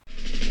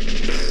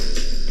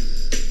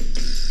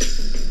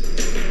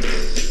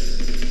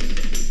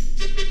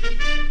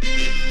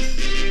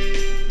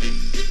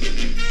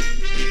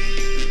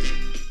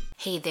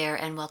there,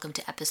 and welcome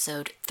to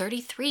episode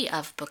 33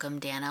 of Bookum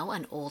Dano,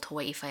 an old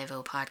Hawaii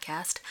Five-0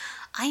 podcast.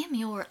 I am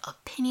your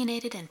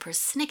opinionated and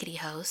persnickety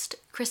host,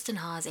 Kristen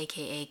Hawes,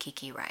 aka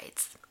Kiki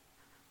Writes.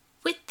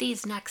 With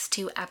these next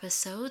two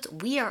episodes,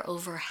 we are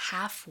over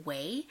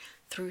halfway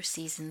through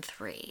season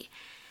 3.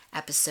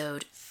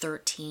 Episode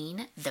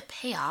 13, The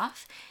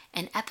Payoff,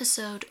 and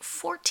episode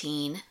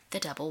 14, The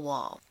Double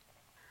Wall.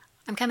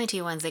 I'm coming to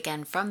you once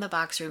again from the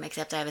box room,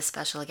 except I have a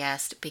special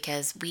guest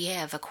because we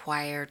have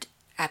acquired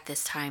at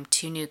this time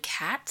 2 new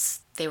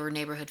cats. They were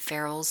neighborhood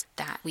ferals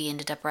that we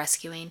ended up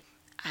rescuing.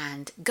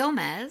 And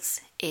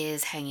Gomez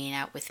is hanging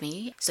out with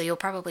me, so you'll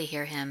probably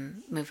hear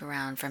him move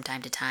around from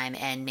time to time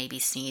and maybe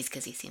sneeze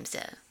because he seems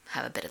to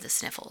have a bit of the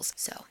sniffles.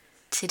 So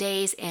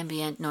today's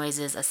ambient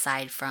noises,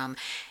 aside from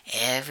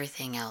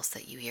everything else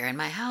that you hear in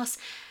my house,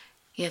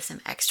 you have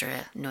some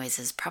extra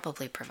noises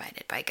probably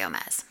provided by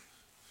Gomez.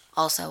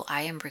 Also,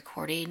 I am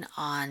recording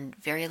on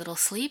very little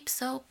sleep,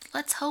 so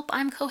let's hope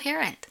I'm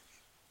coherent.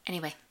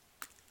 Anyway,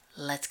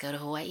 let's go to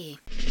Hawaii.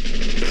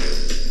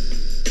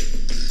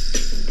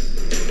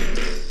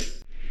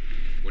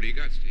 What do you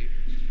got, Steve?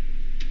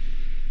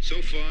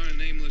 So far, a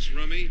nameless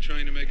rummy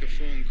trying to make a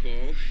phone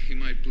call. He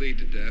might bleed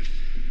to death.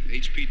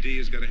 HPD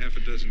has got a half a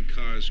dozen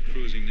cars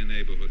cruising the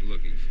neighborhood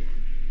looking for him.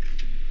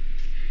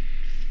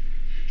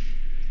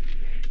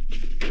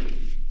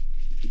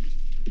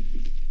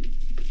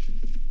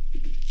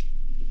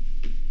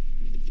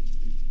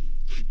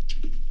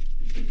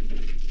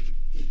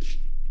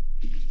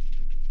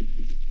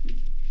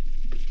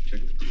 Check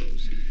the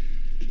clothes.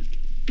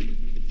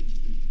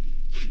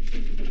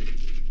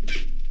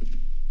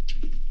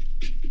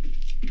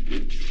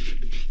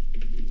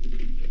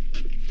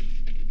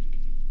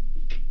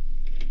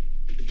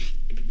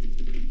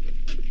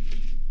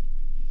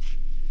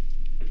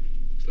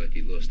 Looks like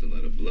he lost a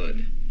lot of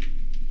blood.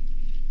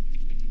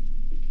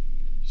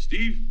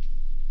 Steve?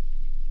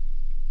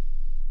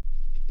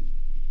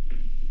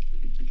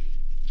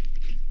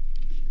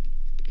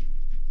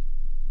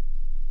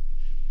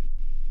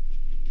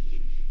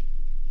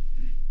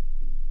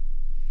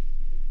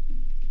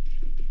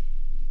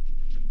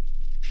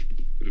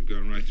 Could have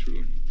gone right through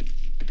him.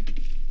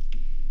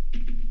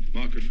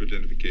 Mark it for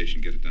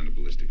identification, get it down to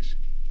ballistics.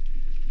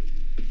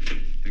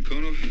 And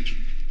Kono,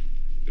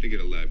 better get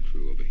a lab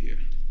crew over here.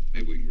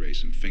 Maybe we can raise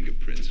some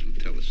fingerprints. It'll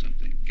tell us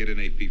something. Get an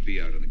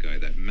APB out on the guy,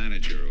 that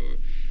manager or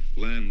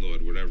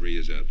landlord, whatever he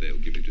is out there. He'll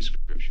give you a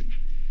description.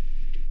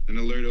 Then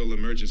alert all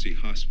emergency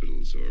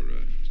hospitals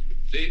or,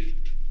 Steve?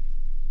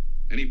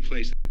 any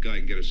place that guy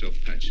can get himself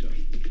patched up.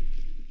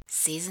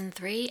 Season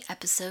 3,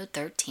 Episode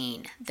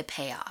 13, The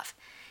Payoff.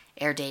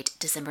 Air date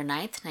December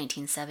 9th,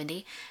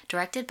 1970.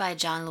 Directed by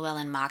John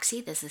Llewellyn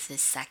Moxey. This is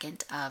his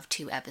second of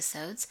 2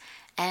 episodes.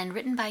 And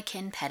written by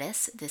Ken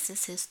Pettis. This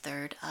is his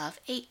third of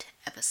 8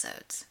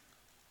 episodes.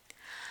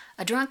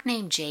 A drunk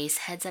named Jace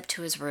heads up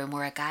to his room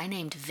where a guy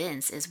named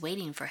Vince is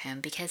waiting for him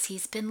because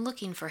he's been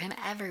looking for him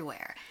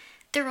everywhere.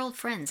 They're old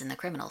friends in the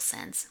criminal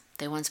sense.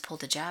 They once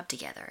pulled a job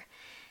together.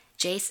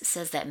 Jace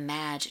says that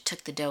Madge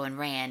took the dough and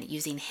ran,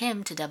 using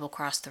him to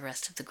double-cross the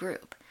rest of the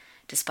group.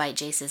 Despite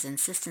Jace's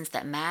insistence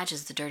that Madge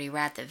is the dirty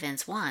rat that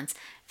Vince wants,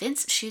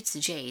 Vince shoots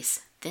Jace,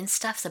 then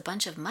stuffs a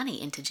bunch of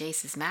money into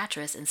Jace's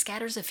mattress and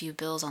scatters a few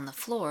bills on the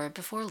floor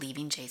before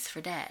leaving Jace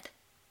for dead.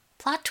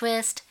 Plot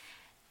twist!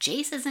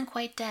 Jace isn't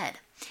quite dead.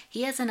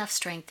 He has enough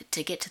strength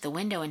to get to the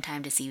window in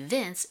time to see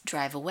Vince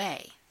drive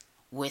away.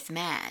 With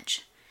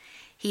Madge.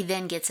 He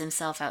then gets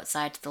himself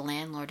outside to the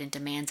landlord and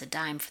demands a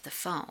dime for the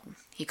phone.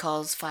 He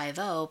calls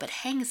 5-0 but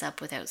hangs up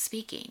without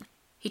speaking.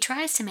 He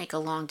tries to make a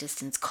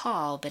long-distance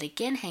call, but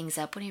again hangs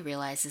up when he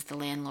realizes the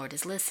landlord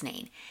is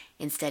listening.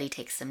 Instead, he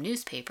takes some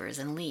newspapers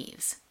and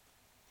leaves.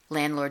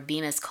 Landlord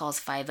Bemis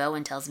calls 5-0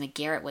 and tells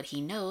McGarrett what he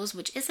knows,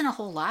 which isn't a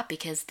whole lot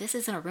because this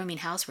isn't a rooming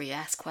house where you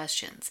ask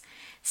questions.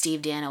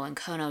 Steve, Dano, and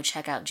Kono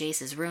check out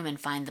Jace's room and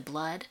find the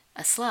blood,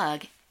 a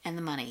slug, and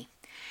the money.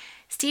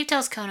 Steve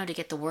tells Kono to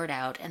get the word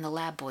out and the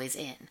lab boys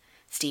in.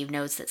 Steve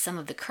notes that some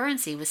of the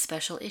currency was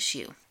special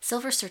issue,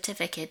 silver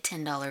certificate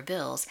 $10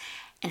 bills,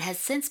 and has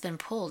since been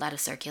pulled out of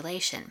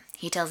circulation.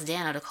 He tells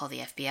Dano to call the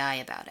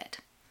FBI about it.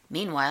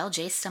 Meanwhile,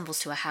 Jace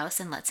stumbles to a house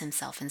and lets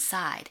himself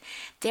inside.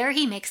 There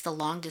he makes the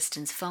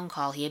long-distance phone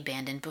call he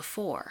abandoned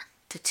before,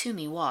 to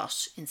Toomey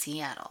Walsh in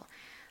Seattle.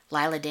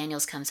 Lila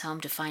Daniels comes home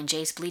to find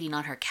Jace bleeding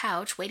on her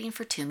couch, waiting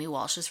for Toomey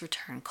Walsh's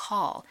return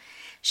call.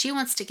 She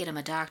wants to get him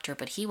a doctor,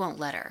 but he won't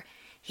let her.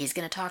 He's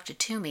going to talk to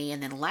Toomey,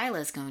 and then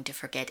Lila's going to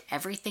forget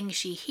everything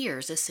she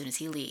hears as soon as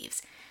he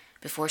leaves.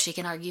 Before she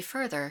can argue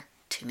further,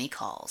 Toomey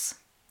calls.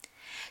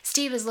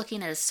 Steve is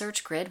looking at a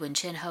search grid when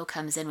Chin Ho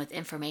comes in with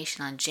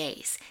information on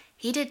Jace.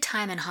 He did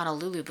time in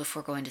Honolulu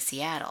before going to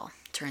Seattle.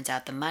 Turns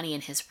out the money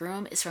in his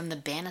room is from the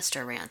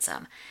Bannister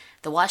ransom.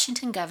 The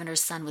Washington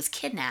governor's son was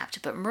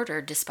kidnapped but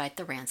murdered despite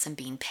the ransom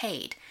being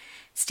paid.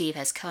 Steve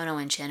has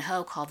Kono and Chin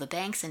Ho call the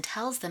banks and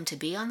tells them to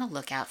be on the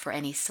lookout for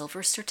any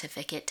silver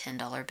certificate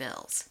 $10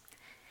 bills.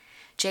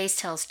 Jace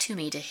tells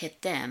Toomey to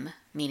hit them,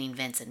 meaning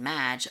Vince and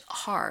Madge,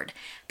 hard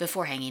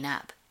before hanging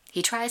up.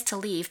 He tries to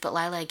leave, but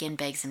Lila again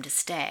begs him to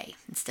stay.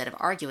 Instead of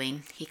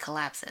arguing, he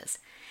collapses.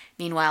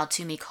 Meanwhile,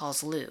 Toomey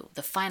calls Lou,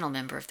 the final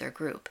member of their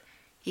group.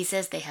 He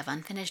says they have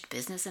unfinished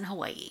business in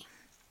Hawaii.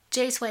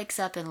 Jace wakes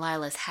up in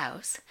Lila's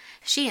house.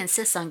 She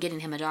insists on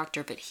getting him a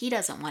doctor, but he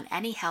doesn't want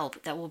any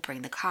help that will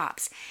bring the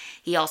cops.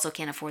 He also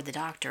can't afford the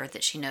doctor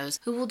that she knows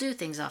who will do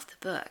things off the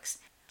books.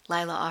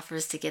 Lila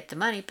offers to get the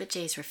money, but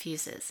Jace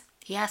refuses.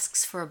 He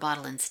asks for a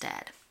bottle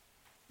instead.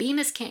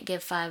 Bemis can't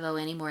give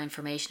 5-0 any more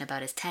information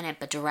about his tenant,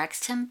 but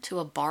directs him to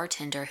a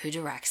bartender who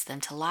directs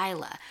them to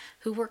Lila,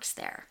 who works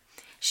there.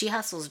 She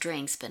hustles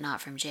drinks, but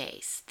not from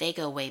Jace. They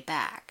go way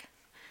back.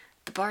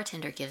 The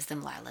bartender gives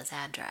them Lila's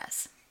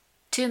address.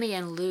 Toomey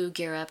and Lou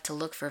gear up to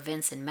look for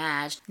Vince and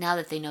Madge, now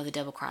that they know the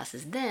double cross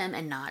is them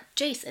and not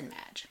Jace and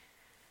Madge.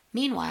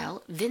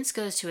 Meanwhile, Vince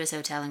goes to his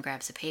hotel and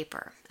grabs a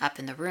paper. Up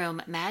in the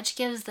room, Madge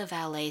gives the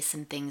valet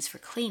some things for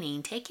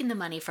cleaning, taking the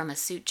money from a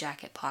suit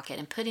jacket pocket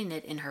and putting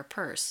it in her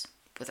purse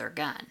with her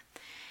gun.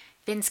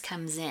 Vince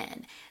comes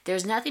in.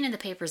 There's nothing in the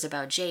papers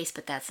about Jace,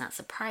 but that's not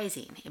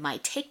surprising. It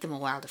might take them a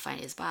while to find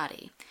his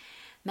body.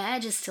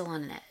 Madge is still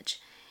on edge.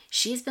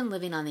 She's been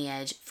living on the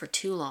edge for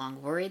too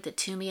long, worried that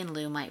Toomey and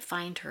Lou might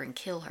find her and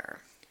kill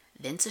her.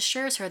 Vince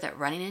assures her that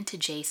running into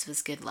Jace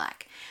was good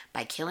luck.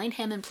 By killing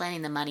him and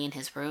planting the money in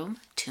his room,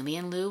 Toomey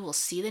and Lou will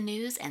see the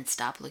news and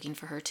stop looking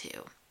for her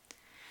too.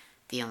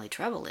 The only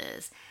trouble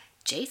is,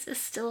 Jace is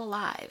still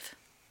alive,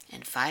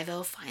 and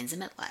 5-0 finds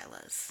him at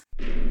Lila's.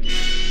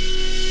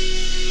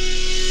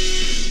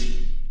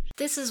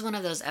 This is one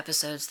of those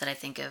episodes that I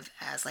think of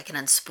as like an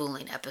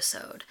unspooling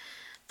episode,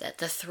 that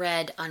the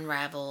thread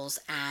unravels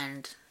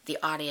and the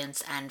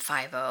audience and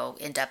 5-0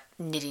 end up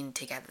knitting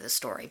together the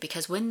story.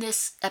 Because when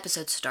this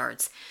episode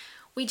starts,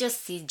 we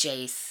just see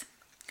Jace,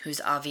 who's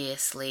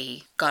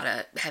obviously got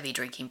a heavy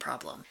drinking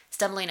problem,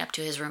 stumbling up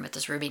to his room at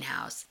this rooming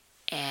house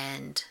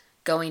and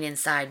going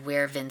inside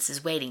where Vince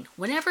is waiting.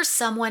 Whenever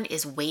someone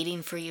is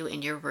waiting for you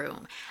in your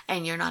room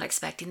and you're not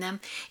expecting them,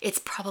 it's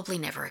probably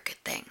never a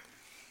good thing.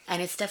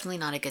 And it's definitely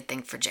not a good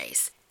thing for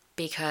Jace,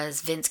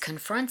 because Vince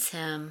confronts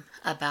him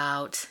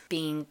about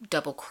being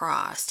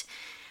double-crossed.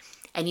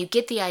 And you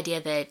get the idea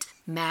that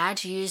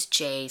Madge used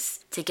Jace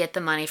to get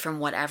the money from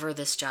whatever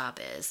this job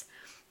is,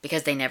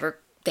 because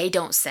they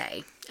don't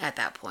say at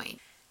that point.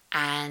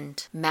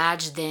 And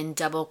Madge then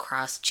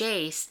double-crossed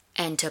Jace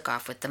and took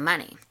off with the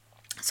money,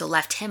 so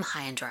left him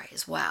high and dry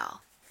as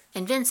well.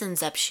 And Vince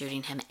ends up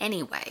shooting him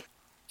anyway.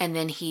 And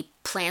then he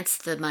plants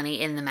the money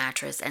in the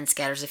mattress and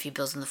scatters a few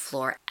bills on the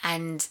floor.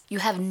 And you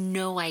have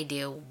no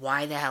idea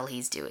why the hell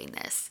he's doing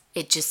this.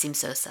 It just seems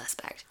so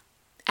suspect.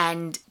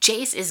 And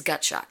Jace is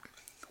gut shot,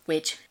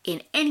 which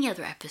in any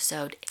other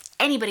episode, if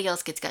anybody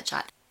else gets gut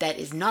shot, that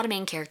is not a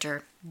main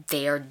character.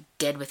 They are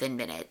dead within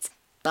minutes.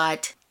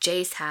 But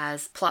Jace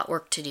has plot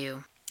work to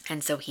do,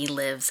 and so he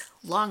lives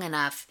long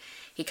enough.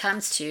 He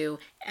comes to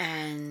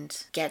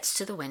and gets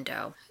to the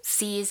window,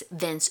 sees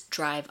Vince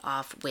drive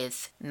off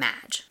with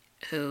Madge,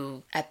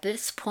 who at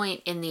this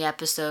point in the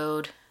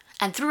episode,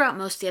 and throughout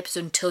most of the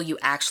episode until you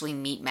actually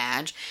meet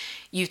Madge,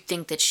 you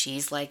think that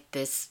she's like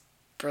this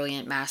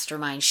brilliant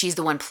mastermind. She's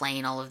the one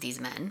playing all of these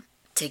men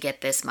to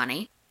get this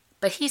money.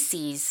 But he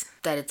sees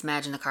that it's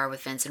Madge in the car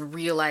with Vince and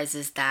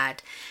realizes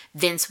that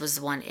Vince was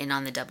the one in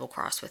on the double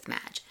cross with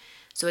Madge.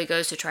 So he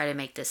goes to try to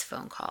make this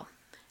phone call.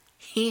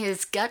 He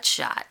is gut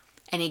shot.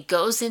 And he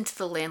goes into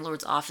the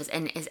landlord's office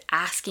and is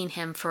asking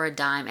him for a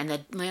dime. And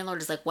the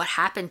landlord is like, "What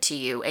happened to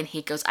you?" And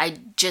he goes, "I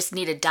just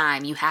need a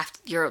dime.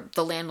 You're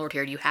the landlord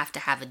here. You have to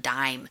have a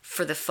dime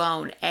for the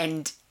phone."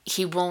 And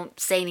he won't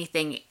say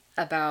anything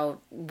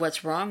about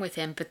what's wrong with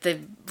him, but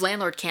the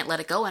landlord can't let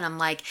it go. And I'm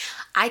like,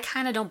 I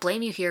kind of don't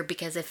blame you here,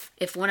 because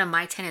if one of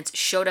my tenants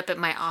showed up at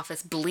my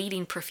office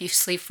bleeding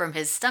profusely from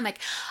his stomach,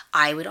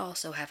 I would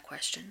also have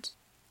questions.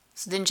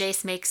 So then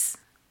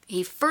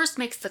He first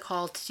makes the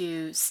call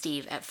to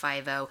Steve at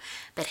 5-0,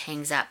 but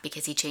hangs up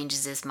because he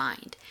changes his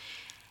mind.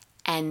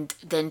 And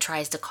then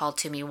tries to call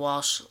Toomey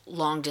Walsh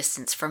long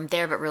distance from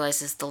there, but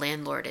realizes the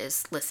landlord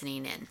is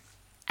listening in.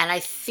 And I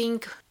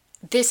think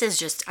this is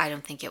just, I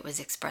don't think it was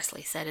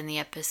expressly said in the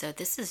episode,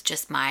 this is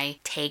just my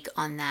take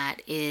on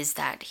that, is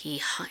that he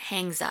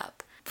hangs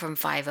up from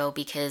 5-0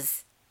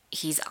 because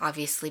he's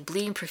obviously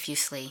bleeding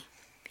profusely.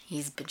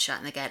 He's been shot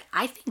in the gut.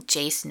 I think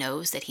Jace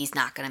knows that he's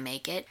not going to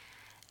make it.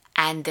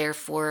 And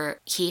therefore,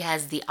 he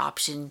has the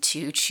option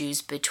to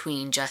choose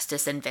between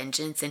justice and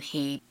vengeance, and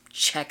he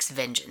checks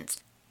vengeance.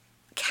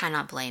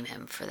 Cannot blame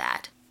him for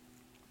that.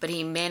 But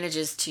he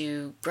manages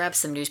to grab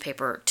some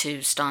newspaper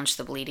to staunch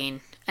the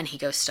bleeding, and he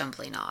goes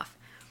stumbling off.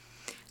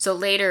 So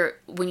later,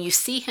 when you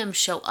see him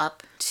show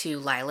up to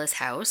Lila's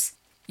house,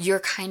 you're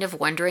kind of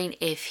wondering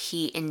if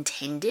he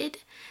intended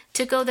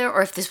to go there,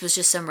 or if this was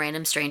just some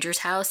random stranger's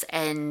house,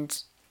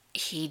 and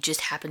he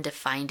just happened to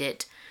find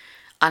it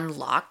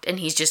unlocked and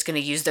he's just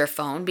going to use their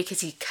phone,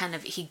 because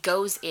he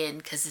goes in,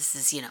 because this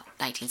is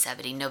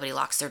 1970, nobody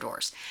locks their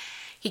doors.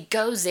 He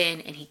goes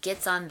in and he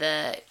gets on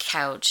the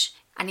couch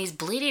and he's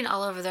bleeding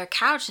all over their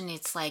couch, and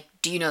it's like,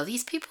 do you know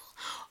these people,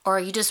 or are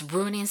you just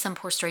ruining some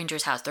poor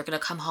stranger's house? They're going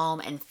to come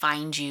home and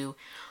find you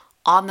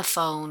on the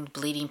phone,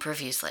 bleeding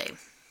profusely.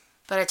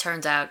 But it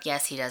turns out,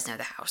 yes, he does know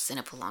the house, and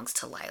it belongs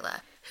to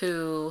Lila,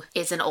 who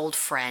is an old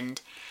friend.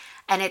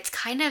 And it's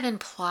kind of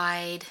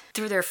implied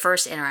through their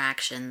first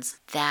interactions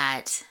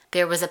that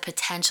there was a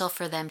potential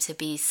for them to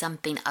be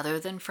something other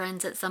than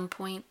friends at some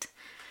point.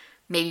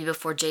 Maybe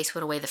before Jace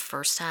went away the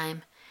first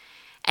time.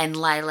 And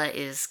Lila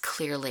is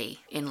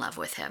clearly in love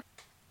with him.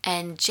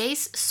 And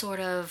Jace sort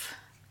of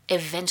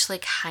eventually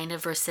kind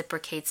of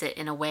reciprocates it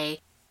in a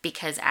way,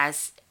 because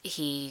as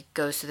he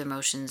goes through the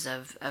motions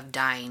of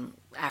dying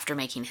after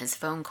making his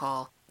phone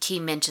call, he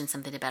mentions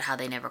something about how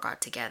they never got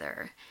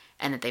together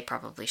and that they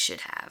probably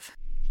should have.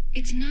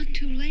 It's not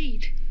too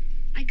late.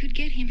 I could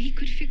get him. He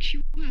could fix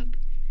you up.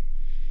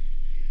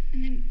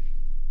 And then,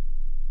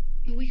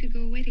 well, we could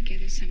go away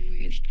together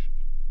somewhere.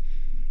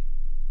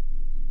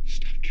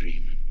 Stop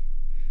dreaming.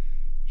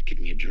 Get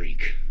me a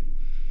drink.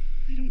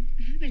 I don't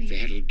have anything.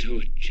 That'll do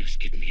it. Just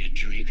get me a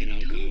drink and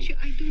I'll go. I told you,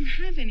 I don't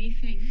have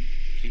anything.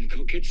 Then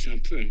go get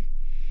something.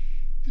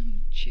 Oh,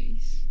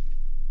 Jace.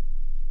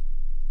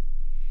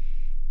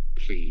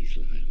 Please,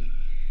 Lila.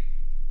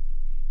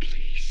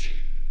 Please.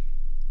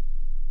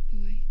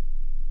 Boy.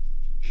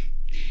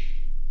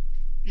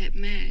 That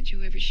Madge,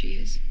 whoever she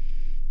is,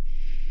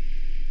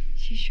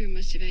 she sure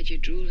must have had you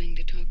drooling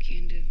to talk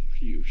you into...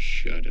 You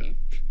shut up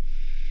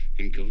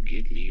and go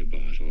get me a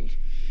bottle.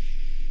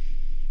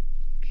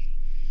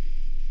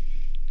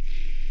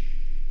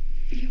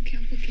 You okay?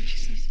 I'll go get you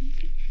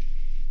something.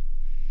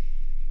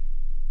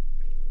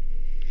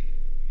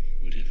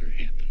 Whatever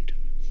happened to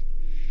us?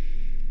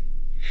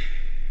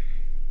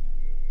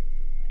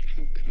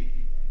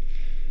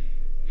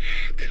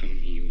 How come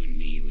you and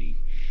me, we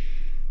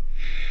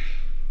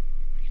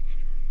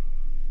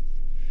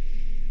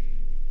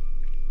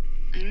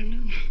I don't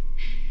know.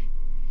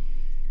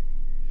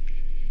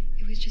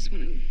 It was just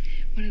one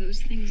of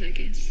those things, I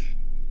guess.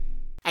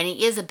 And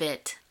he is a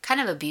bit kind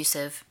of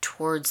abusive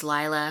towards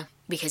Lila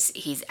because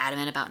he's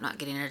adamant about not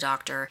getting a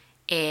doctor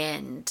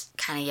and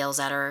kind of yells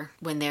at her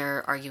when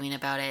they're arguing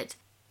about it,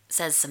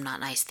 says some not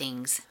nice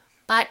things.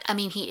 But, I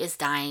mean, he is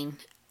dying,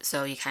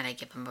 so you kind of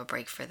give him a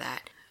break for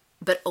that.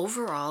 But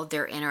overall,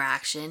 their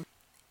interaction,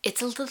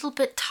 it's a little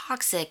bit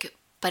toxic,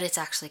 but it's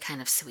actually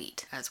kind of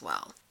sweet as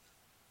well.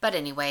 But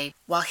anyway,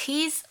 while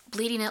he's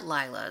bleeding at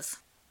Lila's,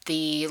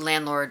 the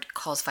landlord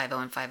calls 50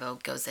 and 50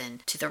 goes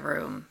into the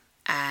room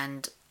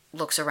and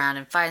looks around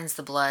and finds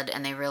the blood,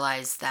 and they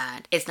realize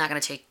that it's not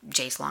going to take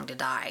Jace long to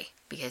die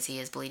because he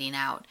is bleeding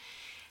out.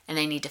 And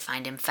they need to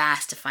find him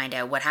fast to find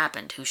out what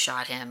happened, who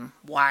shot him,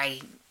 why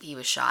he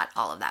was shot,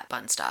 all of that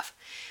fun stuff.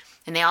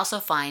 And they also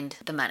find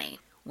the money,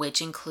 which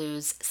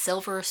includes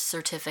silver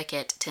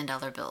certificate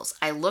 $10 bills.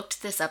 I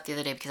looked this up the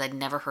other day because I'd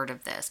never heard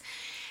of this.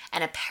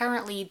 And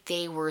apparently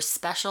they were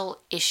special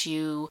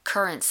issue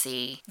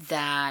currency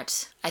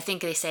that I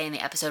think they say in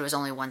the episode was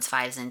only 1s,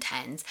 5s, and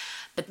 10s.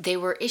 But they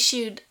were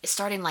issued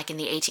starting like in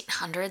the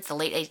 1800s, the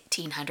late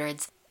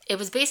 1800s. It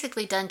was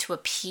basically done to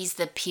appease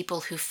the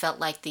people who felt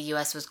like the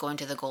U.S. was going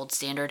to the gold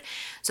standard.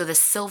 So the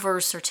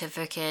silver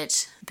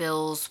certificate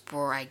bills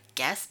were, I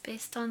guess,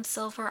 based on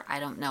silver. I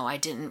don't know. I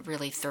didn't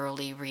really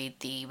thoroughly read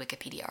the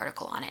Wikipedia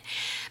article on it.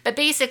 But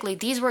basically,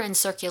 these were in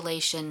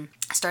circulation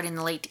starting in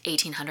the late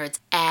 1800s,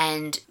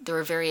 and there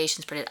were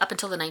variations printed up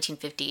until the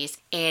 1950s.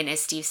 And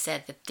as Steve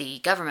said, that the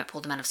government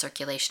pulled them out of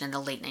circulation in the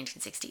late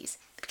 1960s.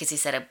 Because he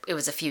said it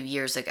was a few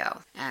years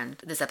ago, and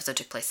this episode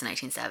took place in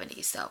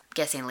 1970, so I'm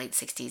guessing late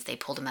 60s they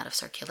pulled him out of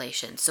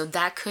circulation. So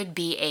that could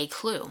be a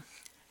clue.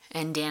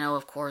 And Dano,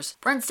 of course,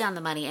 runs down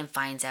the money and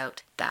finds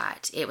out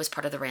that it was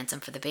part of the ransom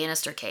for the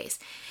Bannister case.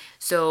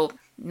 So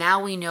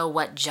now we know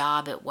what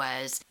job it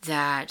was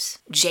that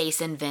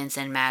Jason, Vince,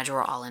 and Madge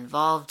were all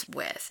involved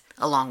with,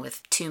 along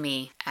with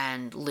Toomey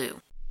and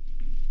Lou.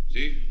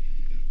 Steve?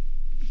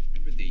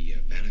 Remember the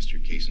Bannister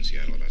case in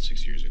Seattle about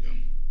 6 years ago?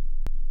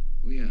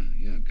 Oh, yeah.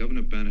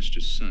 Governor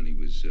Bannister's son, he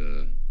was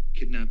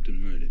kidnapped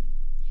and murdered.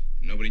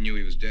 And nobody knew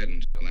he was dead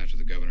until after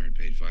the governor had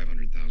paid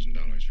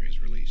 $500,000 for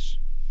his release.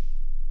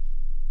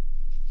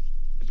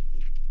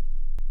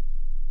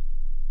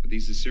 Are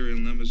these the serial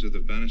numbers of the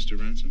Bannister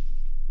ransom?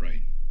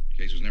 Right.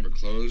 Case was never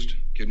closed,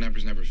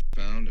 kidnappers never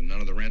found, and none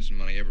of the ransom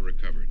money ever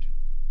recovered.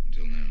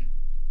 Until now.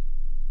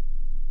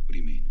 What do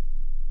you mean?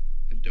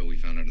 That dough we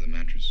found under the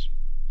mattress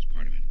was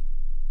part of it.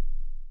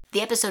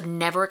 The episode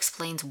never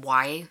explains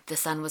why the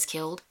son was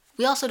killed.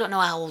 We also don't know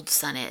how old the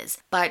son is,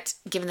 but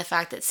given the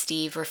fact that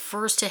Steve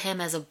refers to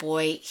him as a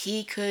boy,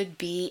 he could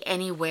be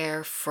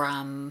anywhere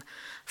from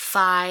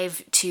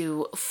 5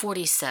 to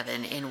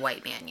 47 in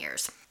white man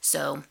years.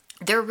 So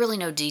there are really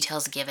no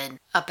details given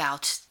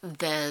about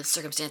the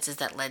circumstances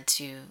that led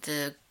to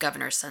the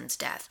governor's son's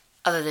death,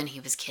 other than he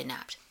was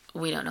kidnapped.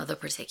 We don't know the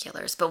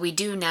particulars, but we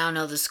do now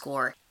know the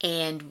score,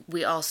 and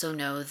we also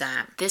know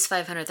that this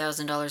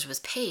 $500,000 was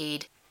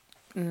paid.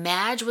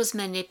 Madge was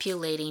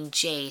manipulating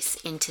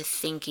Jace into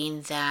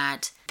thinking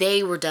that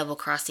they were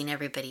double-crossing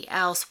everybody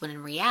else, when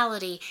in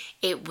reality,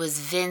 it was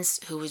Vince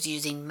who was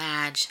using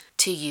Madge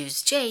to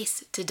use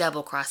Jace to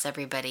double-cross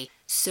everybody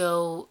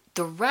So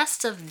the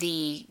rest of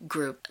the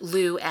group,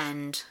 Lou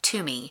and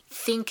Toomey,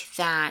 think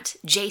that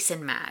Jace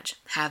and Madge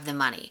have the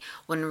money,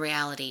 when in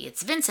reality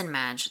it's Vince and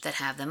Madge that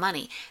have the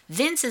money.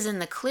 Vince is in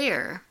the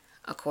clear,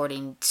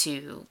 according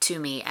to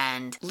Toomey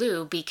and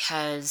Lou,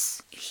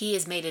 because he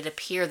has made it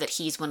appear that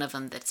he's one of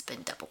them that's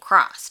been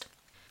double-crossed.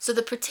 So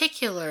the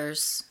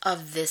particulars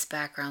of this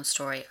background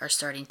story are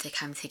starting to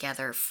come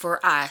together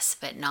for us,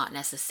 but not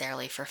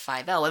necessarily for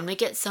 5-0. And we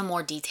get some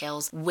more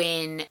details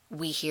when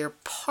we hear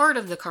part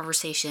of the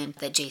conversation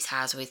that Jace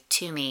has with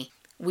Toomey.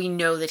 We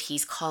know that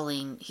he's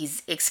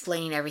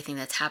explaining everything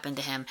that's happened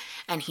to him,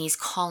 and he's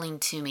calling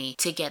Toomey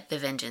to get the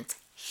vengeance.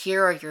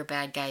 Here are your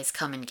bad guys,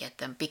 come and get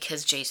them,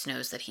 because Jace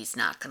knows that he's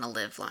not going to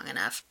live long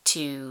enough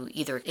to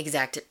either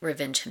exact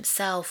revenge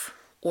himself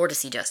or to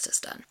see justice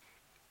done.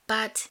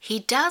 But he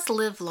does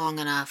live long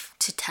enough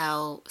to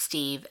tell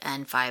Steve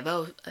and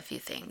 5-0 a few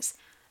things,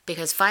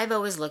 because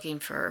 5-0 is looking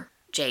for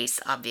Jace,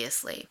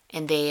 obviously,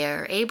 and they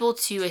are able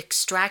to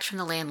extract from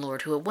the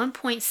landlord, who at one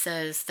point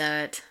says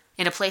that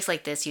in a place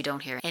like this you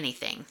don't hear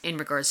anything in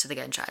regards to the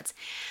gunshots.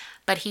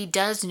 But he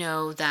does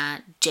know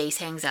that Jace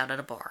hangs out at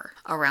a bar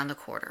around the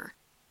corner.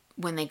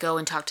 When they go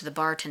and talk to the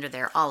bartender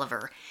there,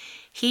 Oliver,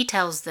 he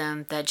tells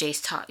them that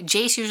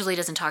Jace usually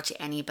doesn't talk to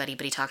anybody,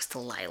 but he talks to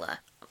Lila.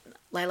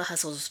 Lila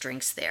hustles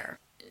drinks there,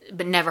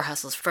 but never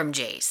hustles from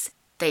Jace.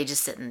 They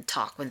just sit and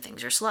talk when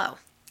things are slow,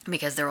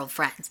 because they're old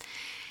friends.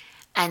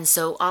 And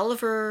so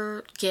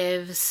Oliver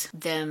gives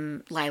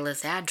them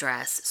Lila's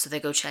address, so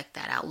they go check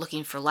that out,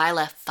 looking for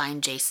Lila,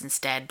 find Jace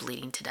instead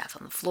bleeding to death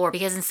on the floor,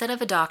 because instead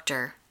of a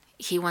doctor,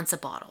 he wants a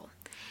bottle.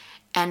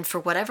 And for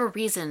whatever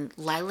reason,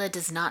 Lila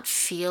does not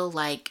feel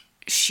like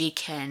she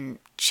can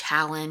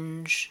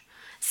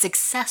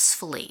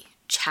successfully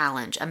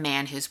challenge a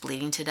man who's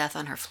bleeding to death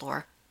on her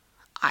floor.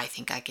 I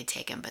think I could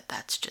take him, but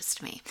that's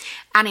just me.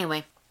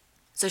 Anyway,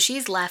 so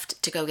she's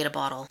left to go get a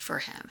bottle for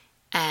him.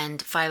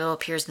 And 5-0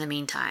 appears in the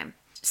meantime.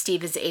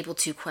 Steve is able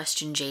to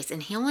question Jace,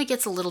 and he only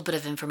gets a little bit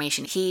of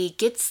information. He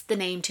gets the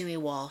name Toomey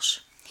Walsh.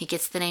 He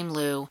gets the name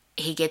Lou.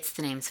 He gets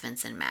the names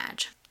Vince and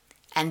Madge.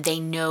 And they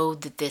know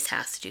that this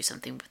has to do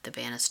something with the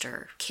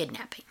Bannister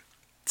kidnapping.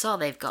 That's all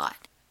they've got.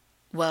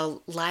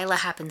 Well, Lila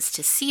happens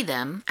to see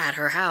them at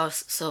her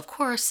house, so of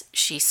course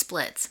she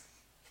splits.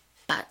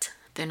 But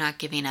they're not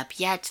giving up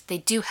yet. They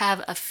do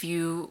have a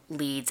few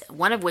leads,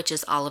 one of which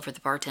is Oliver the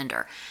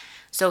bartender.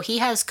 So he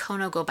has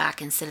Kono go back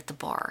and sit at the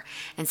bar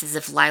and says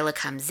if Lila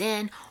comes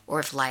in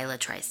or if Lila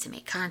tries to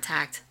make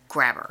contact,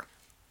 grab her,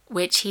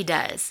 which he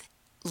does.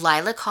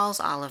 Lila calls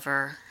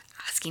Oliver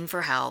asking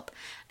for help,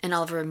 and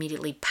Oliver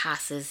immediately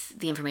passes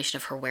the information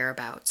of her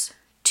whereabouts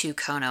to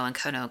Kono, and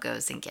Kono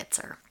goes and gets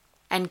her.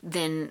 And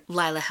then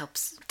Lila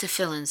helps to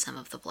fill in some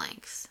of the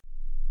blanks.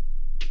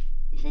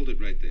 Hold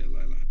it right there,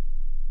 Lila.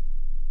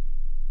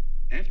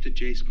 After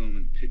Jace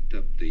Gorman picked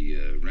up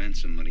the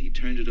ransom money, he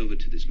turned it over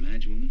to this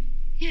Madge woman?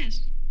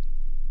 Yes.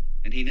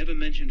 And he never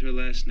mentioned her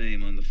last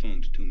name on the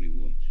phone to Toomey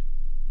Walsh?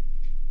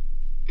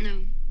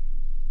 No.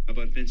 How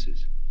about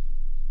Vince's?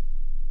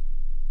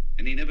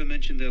 And he never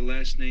mentioned their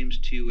last names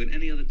to you at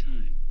any other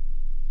time?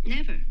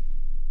 Never.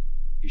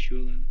 You sure,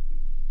 Lila?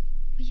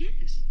 Well,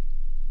 yes.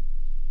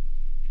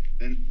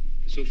 Then,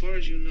 so far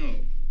as you know,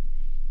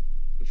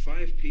 the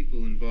 5 people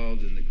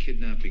involved in the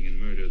kidnapping and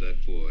murder of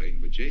that boy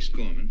were Jace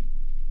Gorman,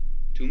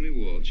 Toomey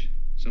Walsh,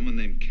 someone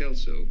named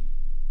Kelso,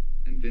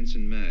 and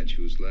Vincent Madge,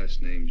 whose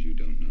last names you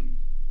don't know.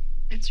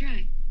 That's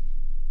right.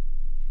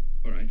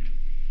 All right.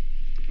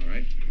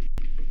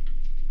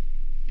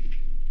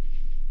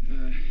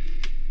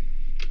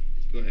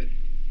 Go ahead.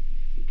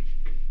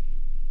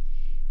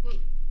 Well,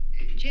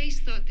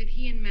 Jace thought that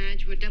he and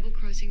Madge were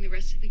double-crossing the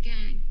rest of the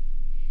gang.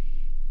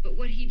 But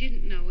what he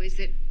didn't know is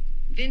that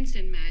Vince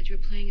and Madge were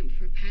playing him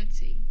for a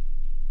patsy.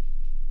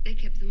 They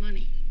kept the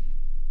money.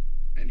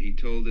 And he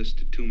told this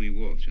to Toomey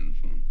Walsh on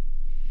the phone.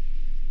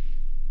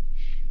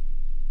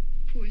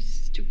 Poor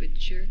stupid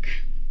jerk.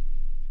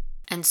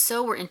 And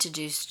so we're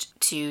introduced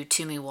to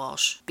Toomey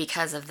Walsh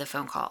because of the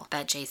phone call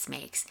that Jace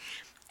makes.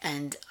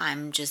 And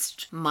I'm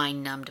just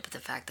mind-numbed with the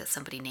fact that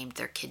somebody named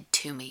their kid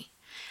Toomey.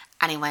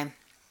 Anyway,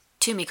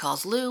 Toomey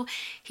calls Lou.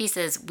 He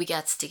says, we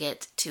got to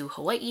get to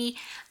Hawaii,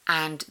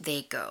 and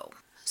they go.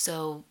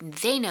 So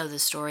they know the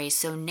story.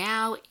 So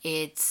now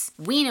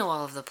we know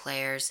all of the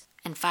players,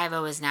 and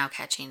 5-0 is now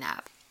catching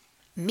up.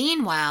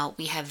 Meanwhile,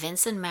 we have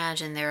Vince and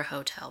Madge in their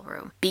hotel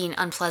room being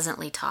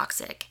unpleasantly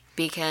toxic,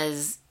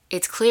 because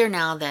it's clear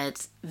now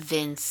that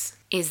Vince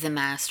is the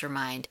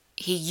mastermind.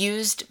 He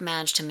used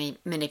Madge to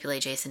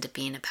manipulate Jason to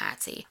being a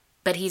patsy,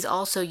 but he's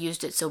also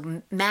used it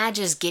so Madge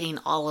is getting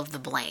all of the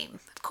blame.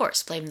 Of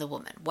course, blame the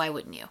woman. Why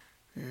wouldn't you?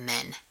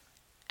 Men.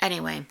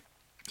 Anyway,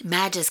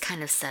 Madge is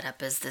kind of set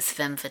up as this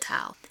femme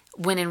fatale,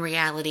 when in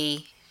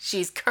reality,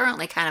 she's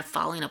currently kind of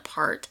falling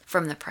apart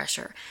from the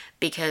pressure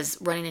because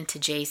running into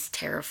Jace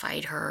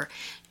terrified her.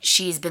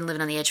 She's been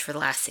living on the edge for the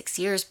last 6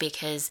 years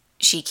because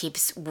she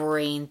keeps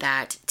worrying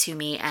that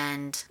Toomey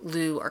and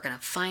Lou are going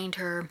to find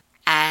her.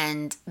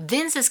 And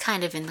Vince is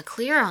kind of in the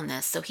clear on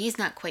this, so he's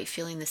not quite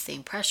feeling the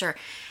same pressure.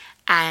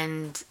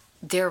 And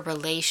their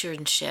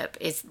relationship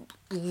is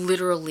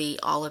literally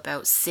all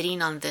about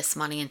sitting on this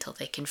money until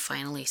they can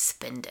finally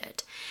spend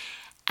it.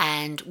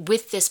 And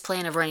with this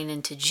plan of running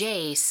into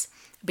Jace,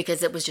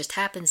 because it was just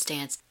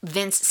happenstance,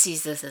 Vince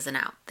sees this as an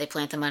out. They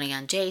plant the money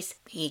on Jace,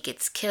 he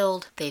gets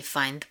killed, they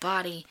find the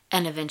body,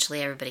 and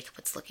eventually everybody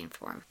quits looking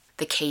for him.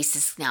 The case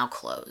is now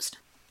closed.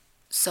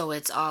 So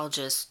it's all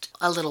just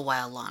a little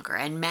while longer,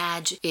 and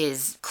Madge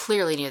is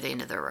clearly near the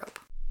end of the rope.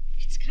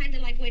 It's kind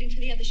of like waiting for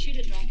the other shoe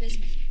to drop,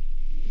 isn't it?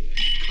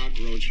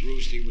 Cockroach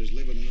roost he was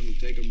living in, it'll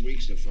take him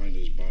weeks to find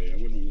his body. I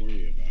wouldn't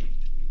worry about it.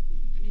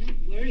 I'm not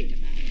worried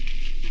about it.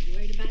 Not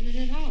worried about it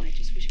at all. I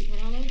just wish it were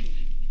all over with.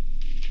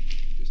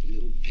 Just a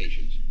little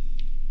patience.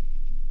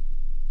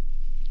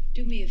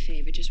 Do me a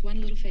favor, just one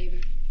little favor.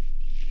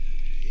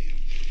 Yeah.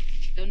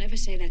 Don't ever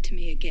say that to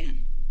me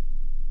again.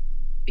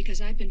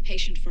 Because I've been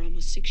patient for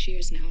almost 6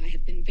 years now. I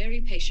have been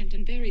very patient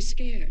and very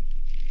scared.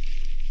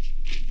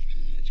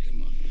 Madge,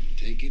 come on.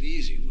 Take it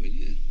easy, will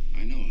you?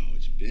 I know how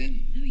it's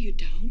been. No, you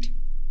don't.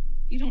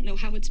 You don't know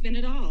how it's been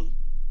at all.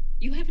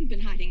 You haven't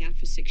been hiding out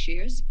for 6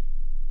 years.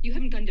 You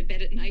haven't gone to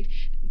bed at night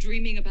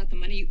dreaming about the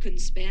money you couldn't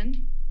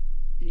spend.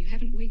 And you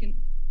haven't wakened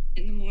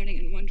in the morning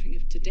and wondering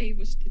if today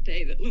was the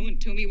day that Lou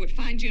and Toomey would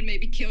find you and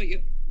maybe kill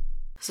you.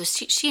 So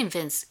she and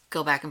Vince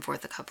go back and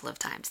forth a couple of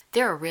times.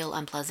 They're a real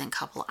unpleasant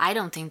couple. I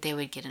don't think they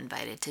would get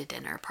invited to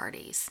dinner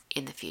parties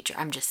in the future.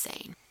 I'm just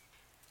saying.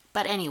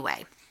 But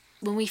anyway,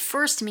 when we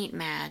first meet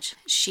Madge,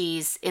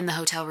 she's in the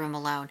hotel room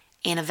alone,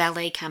 and a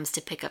valet comes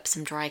to pick up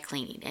some dry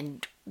cleaning.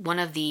 And one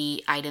of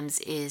the items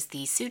is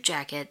the suit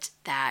jacket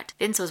that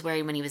Vince was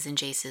wearing when he was in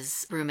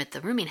Jace's room at the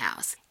rooming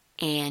house.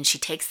 And she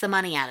takes the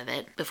money out of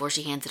it before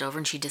she hands it over,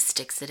 and she just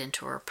sticks it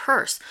into her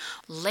purse.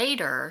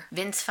 Later,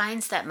 Vince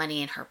finds that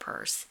money in her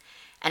purse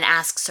and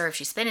asks her if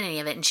she spent any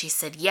of it, and she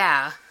said,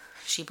 yeah,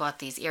 she bought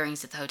these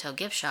earrings at the hotel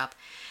gift shop.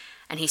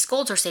 And he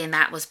scolds her, saying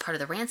that was part of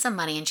the ransom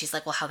money, and she's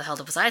like, well, how the hell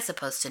was I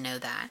supposed to know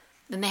that?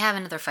 Then they have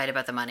another fight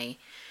about the money,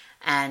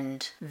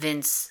 and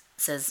Vince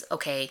says,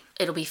 okay,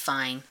 it'll be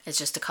fine. It's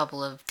just a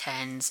couple of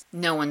tens.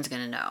 No one's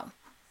gonna know.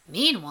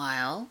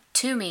 Meanwhile,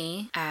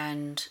 Toomey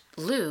and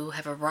Lou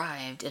have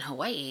arrived in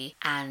Hawaii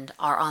and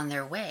are on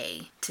their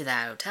way to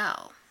that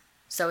hotel.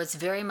 So it's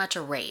very much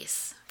a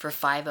race for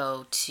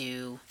 5-0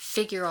 to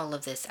figure all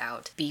of this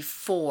out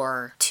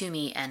before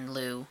Toomey and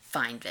Lou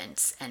find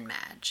Vince and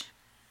Madge.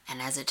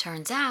 And as it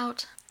turns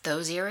out,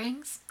 those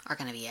earrings are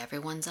going to be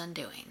everyone's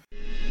undoing.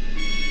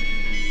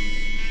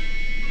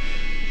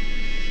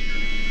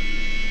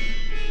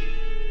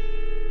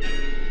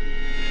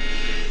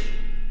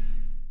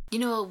 You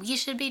know what we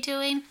should be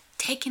doing?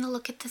 Taking a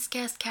look at this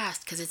guest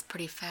cast, because it's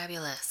pretty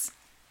fabulous.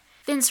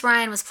 Vince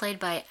Ryan was played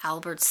by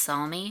Albert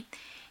Salmi.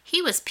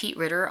 He was Pete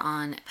Ritter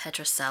on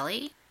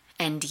Petrocelli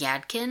and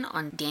Yadkin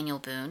on Daniel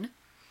Boone.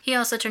 He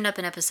also turned up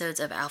in episodes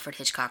of Alfred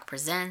Hitchcock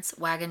Presents,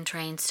 Wagon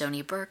Train,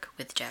 Stony Brook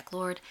with Jack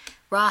Lord,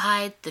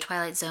 Rawhide, The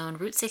Twilight Zone,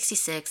 Route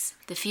 66,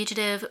 The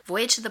Fugitive,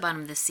 Voyage to the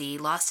Bottom of the Sea,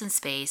 Lost in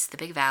Space, The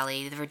Big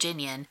Valley, The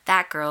Virginian,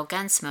 That Girl,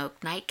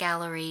 Gunsmoke, Night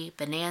Gallery,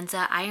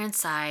 Bonanza,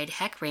 Ironside,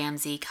 Heck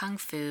Ramsey, Kung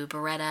Fu,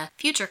 Beretta,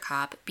 Future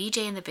Cop,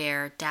 BJ and the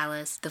Bear,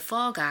 Dallas, The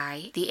Fall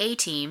Guy, The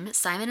A-Team,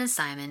 Simon &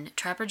 Simon,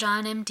 Trapper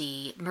John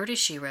MD, Murder,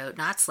 She Wrote,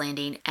 Knots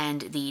Landing,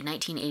 and the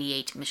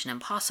 1988 Mission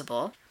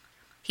Impossible.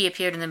 He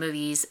appeared in the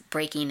movies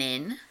Breaking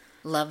In,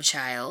 Love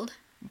Child,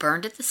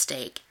 Burned at the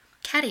Stake,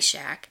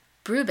 Caddyshack,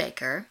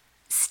 Brubaker,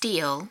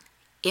 Steel,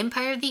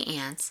 Empire of the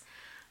Ants,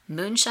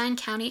 Moonshine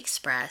County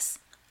Express,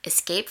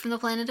 Escape from the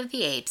Planet of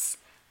the Apes,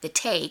 The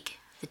Take,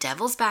 The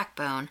Devil's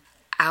Backbone,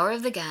 Hour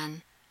of the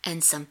Gun,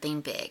 and Something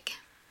Big.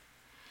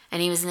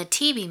 And he was in the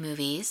TV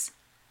movies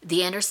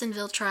The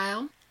Andersonville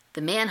Trial,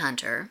 The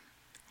Manhunter,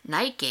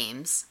 Night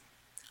Games,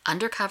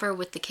 Undercover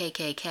with the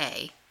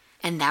KKK,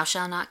 and Thou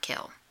Shalt Not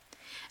Kill.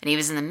 And he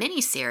was in the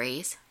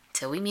miniseries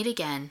Till We Meet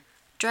Again,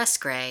 Dress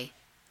Grey,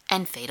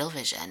 and Fatal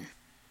Vision.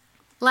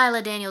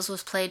 Lila Daniels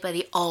was played by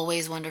the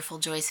always wonderful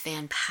Joyce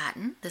Van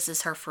Patten. This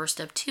is her first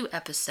of 2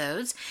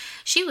 episodes.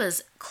 She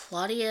was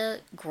Claudia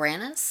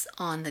Granis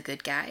on The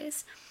Good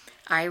Guys,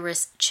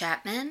 Iris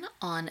Chapman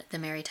on The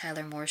Mary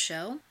Tyler Moore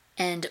Show,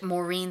 and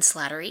Maureen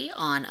Slattery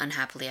on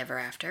Unhappily Ever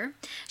After.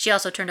 She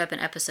also turned up in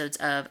episodes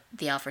of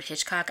The Alfred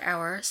Hitchcock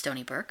Hour,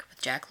 Stony Brook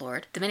with Jack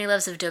Lord, The Many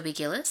Loves of Dobie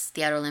Gillis,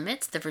 The Outer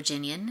Limits, The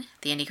Virginian,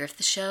 The Andy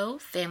Griffith Show,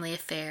 Family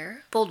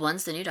Affair, Bold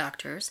Ones, The New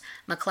Doctors,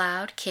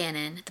 McCloud,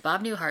 Cannon, The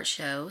Bob Newhart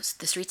Show,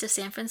 The Streets of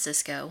San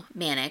Francisco,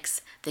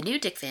 Mannix, The New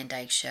Dick Van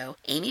Dyke Show,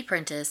 Amy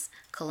Prentice,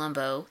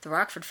 Columbo, The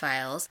Rockford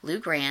Files, Lou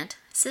Grant,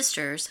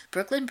 Sisters,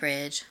 Brooklyn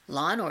Bridge,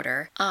 Law &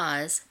 Order,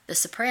 Oz, The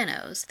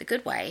Sopranos, The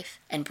Good Wife,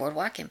 and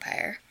Boardwalk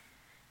Empire.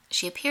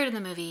 She appeared in the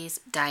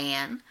movies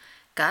Diane,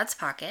 God's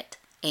Pocket,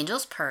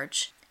 Angel's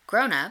Perch,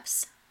 Grown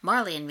Ups,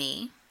 Marley and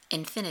Me,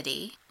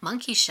 Infinity,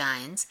 Monkey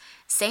Shines,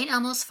 St.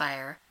 Elmo's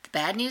Fire, The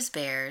Bad News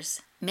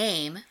Bears,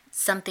 Mame,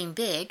 Something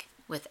Big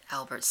with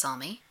Albert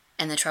Salmi,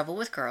 and The Trouble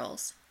with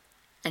Girls.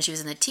 And she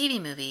was in the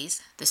TV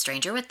movies The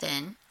Stranger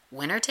Within,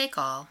 Winner Take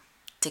All,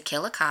 To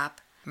Kill a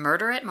Cop,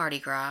 Murder at Mardi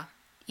Gras,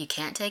 You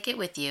Can't Take It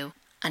With You,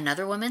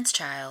 Another Woman's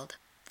Child,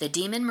 The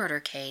Demon Murder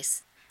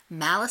Case,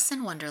 Malice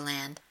in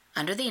Wonderland,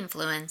 Under the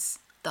Influence,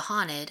 The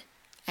Haunted,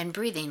 and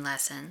Breathing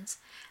Lessons,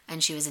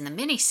 and she was in the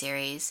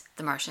miniseries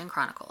The Martian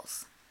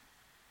Chronicles.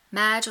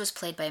 Madge was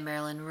played by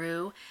Marilyn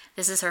Rue.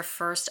 This is her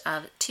first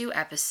of 2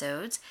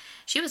 episodes.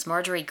 She was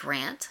Marjorie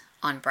Grant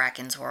on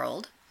Bracken's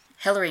World,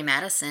 Hilary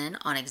Madison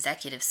on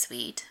Executive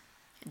Suite,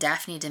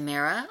 Daphne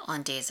DeMera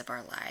on Days of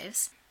Our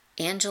Lives,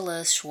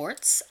 Angela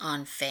Schwartz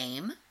on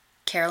Fame,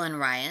 Carolyn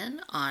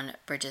Ryan on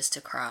Bridges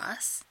to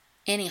Cross,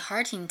 Annie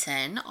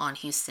Hartington on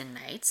Houston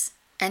Nights,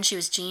 and she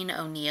was Jean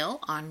O'Neill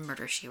on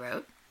Murder, She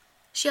Wrote.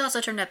 She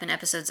also turned up in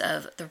episodes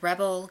of The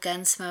Rebel,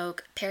 Gunsmoke,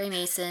 Perry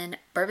Mason,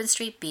 Bourbon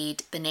Street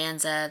Beat,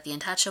 Bonanza, The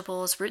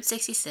Untouchables, Route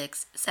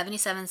 66,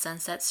 77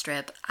 Sunset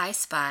Strip, I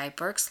Spy,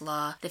 Burke's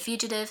Law, The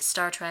Fugitive,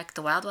 Star Trek,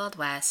 The Wild Wild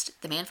West,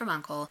 The Man from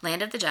U.N.C.L.E.,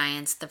 Land of the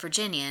Giants, The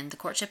Virginian, The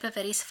Courtship of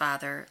Eddie's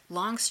Father,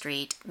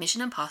 Longstreet,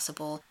 Mission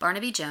Impossible,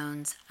 Barnaby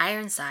Jones,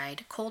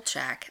 Ironside,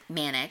 Kolchak,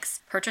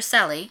 Mannix,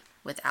 Petrocelli,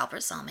 with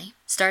Albert Salmi,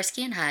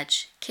 Starsky and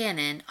Hutch,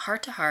 Cannon,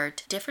 Heart to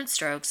Heart, Different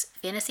Strokes,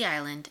 Fantasy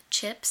Island,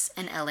 Chips,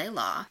 and L.A.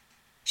 Law.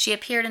 She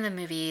appeared in the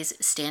movies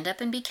Stand Up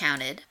and Be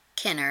Counted,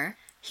 Kinner,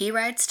 He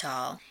Rides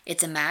Tall,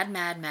 It's a Mad,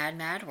 Mad, Mad,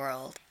 Mad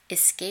World,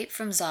 Escape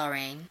from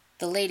Zalring,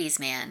 The Ladies'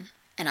 Man,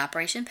 and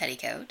Operation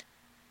Petticoat.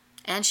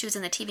 And she was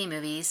in the TV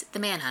movies The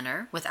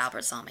Manhunter with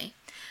Albert Salmi,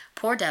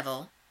 Poor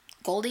Devil,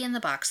 Goldie and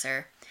the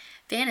Boxer,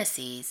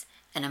 Fantasies,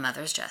 and A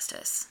Mother's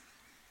Justice.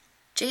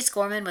 Jace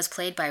Gorman was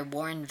played by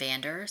Warren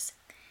Vanders.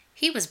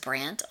 He was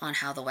Brant on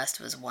How the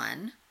West Was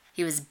Won.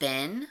 He was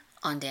Ben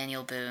on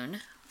Daniel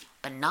Boone,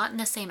 but not in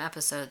the same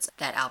episodes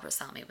that Albert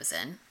Salmi was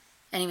in.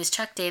 And he was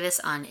Chuck Davis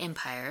on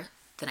Empire,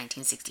 the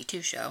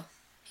 1962 show.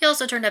 He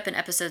also turned up in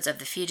episodes of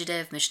The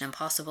Fugitive, Mission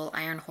Impossible,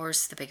 Iron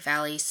Horse, The Big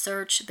Valley,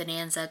 Search,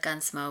 Bonanza,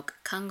 Gunsmoke,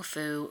 Kung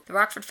Fu, The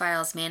Rockford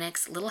Files,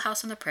 Mannix, Little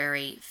House on the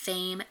Prairie,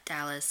 Fame,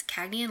 Dallas,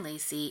 Cagney and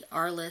Lacey,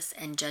 Arliss,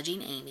 and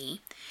Judging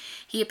Amy.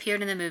 He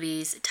appeared in the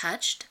movies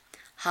Touched,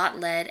 Hot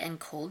Lead and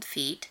Cold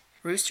Feet,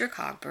 Rooster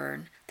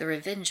Cogburn, The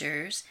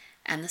Revengers,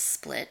 and The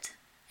Split.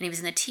 And he was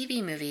in the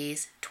TV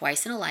movies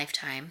Twice in a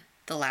Lifetime,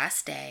 The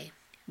Last Day,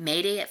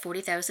 Mayday at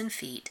 40,000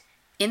 Feet,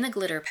 In the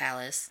Glitter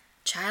Palace,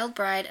 Child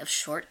Bride of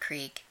Short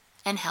Creek,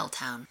 and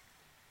Helltown.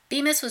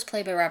 Bemis was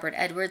played by Robert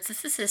Edwards.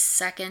 This is his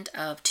second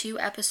of 2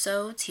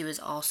 episodes. He was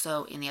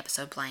also in the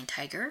episode Blind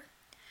Tiger.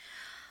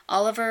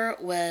 Oliver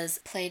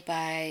was played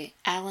by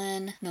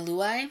Alan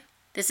Naluai.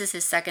 This is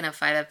his second of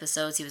 5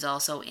 episodes. He was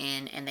also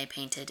in And They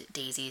Painted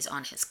Daisies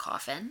on His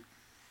Coffin.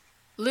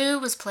 Lou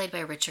was played by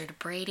Richard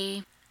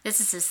Brady. This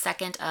is his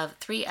second of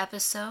 3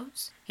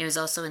 episodes. He was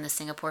also in The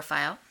Singapore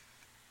File.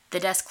 The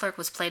desk clerk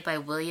was played by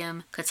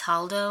William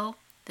Cataldo.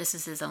 This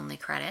is his only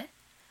credit.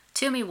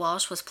 Toomey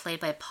Walsh was played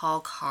by Paul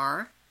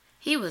Carr.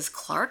 He was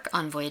Clark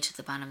on Voyage to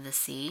the Bottom of the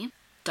Sea,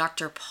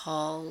 Dr.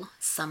 Paul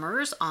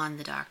Summers on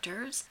The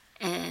Doctors,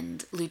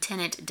 and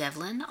Lieutenant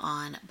Devlin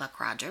on Buck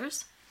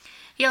Rogers.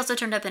 He also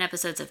turned up in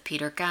episodes of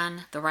Peter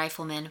Gunn, The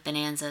Rifleman,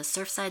 Bonanza,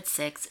 Surfside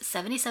 6,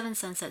 77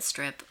 Sunset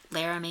Strip,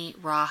 Laramie,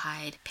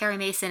 Rawhide, Perry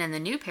Mason and the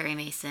New Perry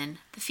Mason,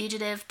 The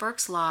Fugitive,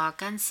 Burke's Law,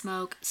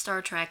 Gunsmoke,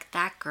 Star Trek,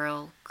 That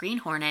Girl, Green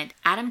Hornet,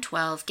 Adam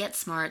 12, Get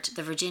Smart,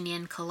 The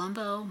Virginian,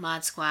 Columbo,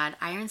 Mod Squad,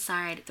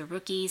 Ironside, The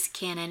Rookies,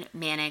 Cannon,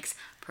 Mannix,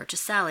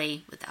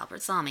 Petrocelli with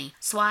Albert Salmi,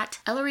 SWAT,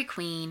 Ellery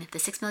Queen, The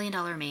 $6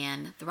 Million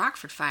Man, The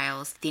Rockford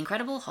Files, The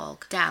Incredible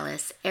Hulk,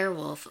 Dallas,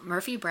 Airwolf,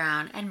 Murphy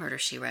Brown, and Murder,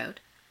 She Wrote.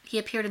 He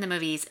appeared in the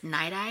movies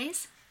Night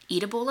Eyes,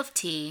 Eat a Bowl of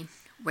Tea,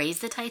 Raise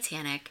the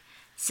Titanic,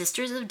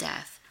 Sisters of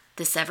Death,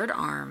 The Severed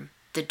Arm,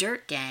 The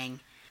Dirt Gang,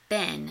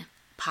 Ben,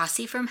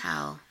 Posse from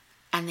Hell,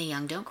 and The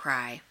Young Don't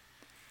Cry.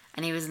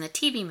 And he was in the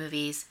TV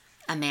movies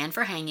A Man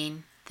for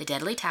Hanging, The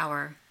Deadly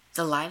Tower,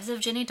 The Lives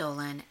of Jenny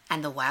Dolan,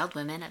 and The Wild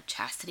Women of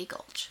Chastity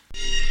Gulch.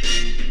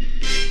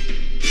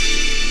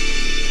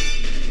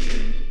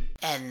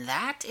 And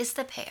that is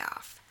the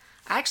payoff.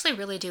 I actually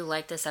really do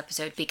like this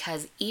episode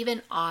because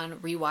even on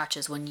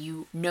rewatches, when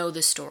you know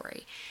the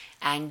story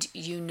and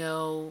you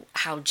know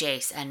how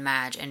Jace and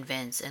Madge and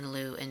Vince and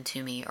Lou and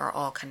Toomey are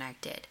all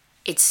connected,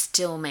 it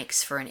still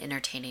makes for an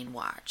entertaining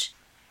watch.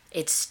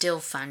 It's still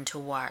fun to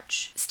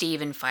watch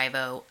Steve and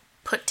Fivo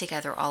put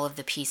together all of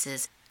the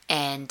pieces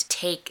and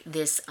take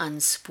this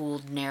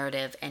unspooled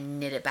narrative and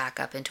knit it back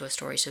up into a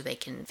story so they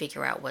can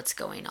figure out what's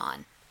going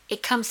on.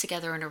 It comes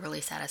together in a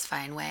really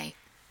satisfying way.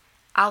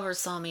 Albert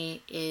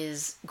Salmi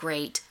is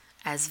great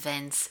as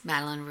Vince,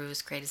 Madeline Rue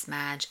is great as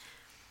Madge,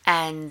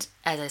 and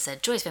as I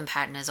said, Joyce Van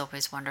Patten is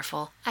always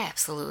wonderful. I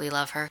absolutely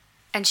love her.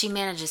 And she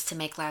manages to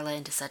make Lila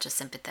into such a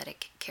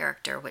sympathetic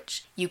character,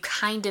 which you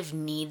kind of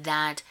need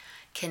that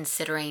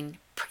considering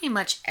pretty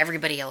much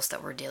everybody else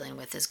that we're dealing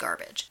with is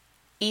garbage.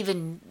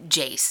 Even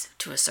Jace,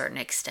 to a certain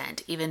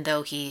extent, even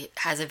though he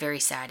has a very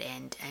sad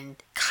end and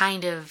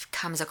kind of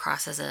comes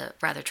across as a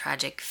rather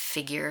tragic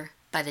figure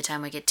by the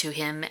time we get to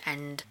him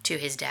and to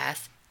his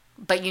death.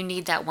 But you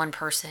need that one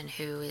person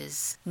who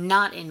is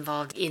not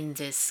involved in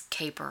this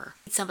caper.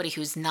 Somebody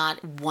who's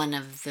not one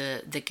of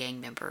the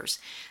gang members.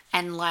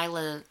 And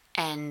Lila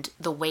and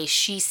the way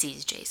she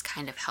sees Jace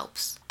kind of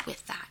helps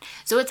with that.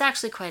 So it's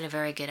actually quite a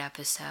very good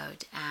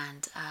episode,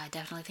 and I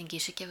definitely think you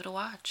should give it a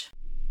watch.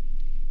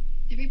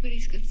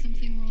 Everybody's got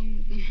something wrong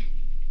with them.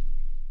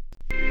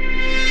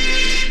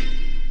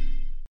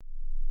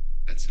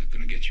 That's not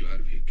going to get you out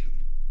of here,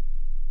 Kellen.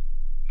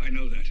 I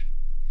know that.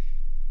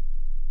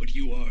 But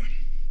you are.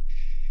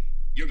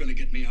 You're gonna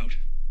get me out.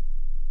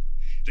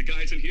 The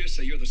guys in here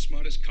say you're the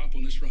smartest cop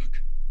on this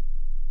rock.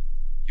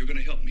 You're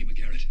gonna help me,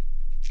 McGarrett.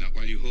 Not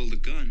while you hold the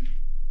gun.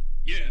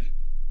 Yeah.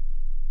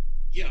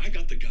 Yeah, I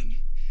got the gun.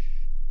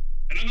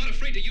 And I'm not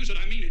afraid to use it,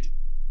 I mean it.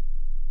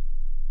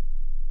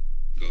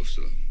 Go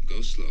slow.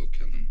 Go slow,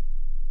 Kellen.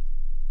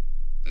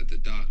 The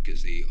doc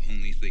is the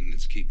only thing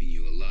that's keeping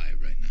you alive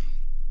right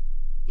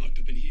now. Locked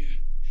up in here.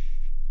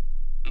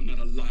 I'm not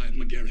alive,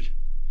 McGarrett.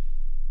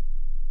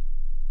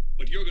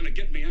 But you're gonna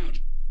get me out.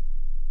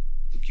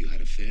 Look, you had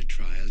a fair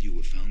trial. You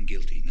were found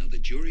guilty. Now, the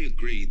jury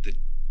agreed that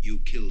you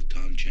killed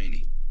Tom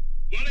Chaney.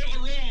 Well, they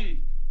were wrong.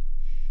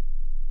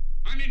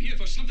 I'm in here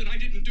for something I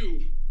didn't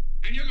do.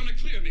 And you're gonna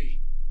clear me.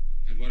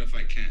 And what if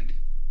I can't?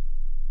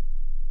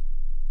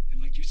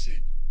 And like you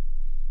said,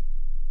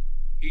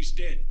 he's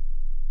dead.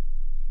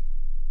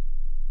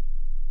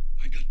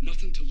 I got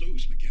nothing to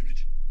lose,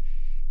 McGarrett.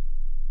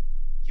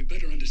 You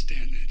better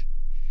understand that.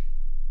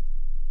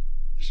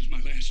 This is my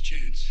last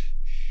chance.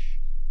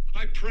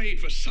 I prayed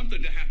for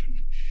something to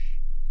happen.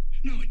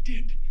 No, it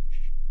did.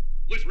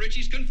 With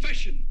Richie's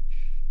confession.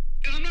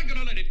 And I'm not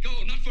gonna let it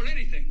go, not for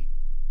anything.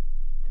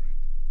 All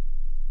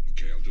right.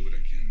 Okay, I'll do what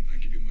I can. I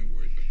give you my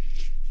word,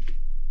 but...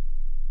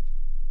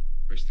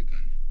 Where's the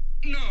gun?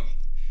 No.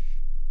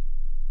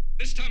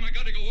 This time I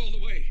gotta go all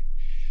the way.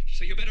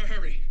 So you better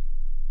hurry.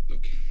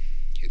 Look,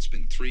 it's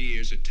been 3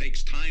 years. It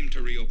takes time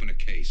to reopen a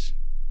case.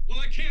 Well,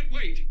 I can't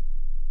wait.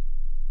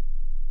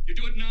 You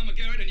do it now,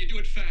 McGarrett, and you do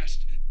it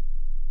fast.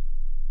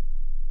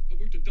 I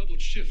worked a double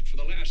shift for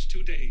the last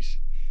 2 days.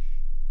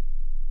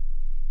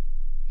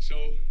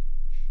 So,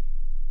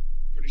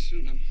 pretty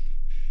soon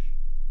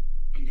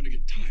I'm gonna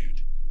get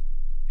tired.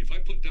 If I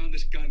put down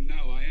this gun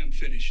now, I am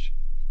finished.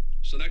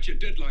 So that's your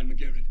deadline,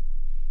 McGarrett.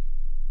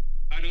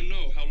 I don't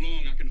know how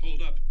long I can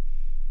hold up,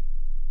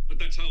 but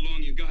that's how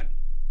long you got.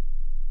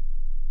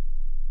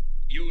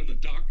 You and the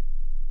doc.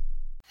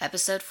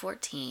 Episode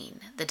 14,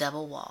 The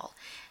Double Wall.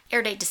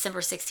 Air date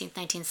December 16,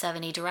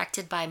 1970,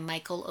 directed by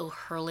Michael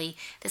O'Hurley.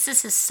 This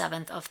is his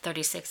 7th of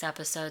 36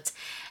 episodes,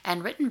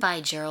 and written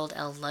by Gerald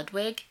L.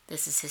 Ludwig.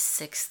 This is his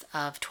 6th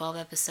of 12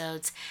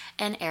 episodes,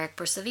 and Eric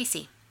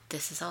Bersavici.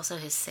 This is also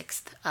his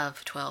 6th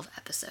of 12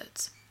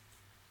 episodes.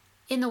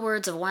 In the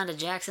words of Wanda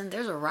Jackson,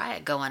 there's a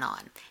riot going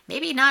on.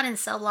 Maybe not in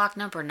cell block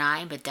number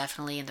 9, but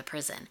definitely in the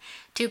prison.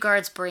 2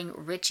 guards bring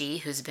Richie,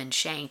 who's been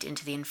shanked,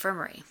 into the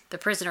infirmary. The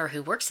prisoner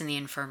who works in the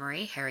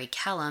infirmary, Harry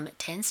Kellum,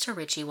 tends to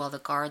Richie while the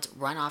guards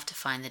run off to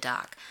find the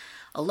doc.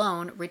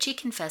 Alone, Richie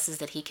confesses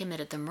that he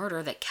committed the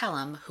murder that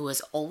Kellum, who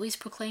has always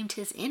proclaimed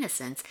his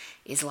innocence,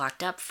 is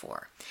locked up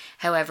for.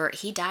 However,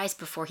 he dies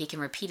before he can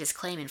repeat his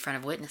claim in front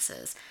of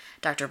witnesses.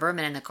 Dr.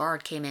 Berman and the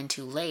guard came in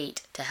too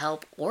late to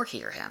help or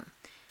hear him.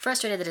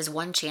 Frustrated that his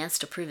one chance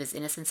to prove his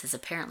innocence has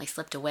apparently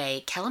slipped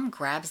away, Kellum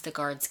grabs the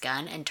guard's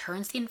gun and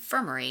turns the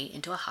infirmary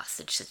into a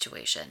hostage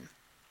situation.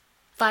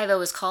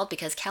 5-0 is called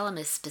because Kellum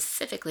is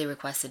specifically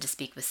requested to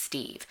speak with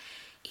Steve.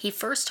 He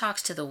first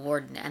talks to the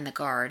warden and the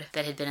guard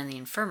that had been in the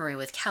infirmary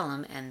with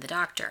Kellum and the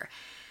doctor.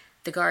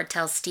 The guard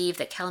tells Steve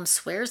that Kellum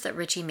swears that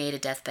Richie made a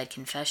deathbed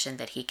confession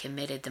that he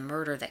committed the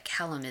murder that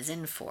Kellum is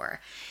in for.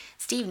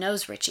 Steve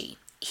knows Richie.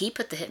 He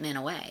put the hitman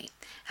away.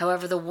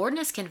 However, the warden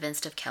is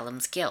convinced of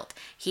Kellum's guilt.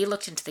 He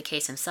looked into the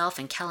case himself,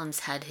 and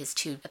Kellum's had his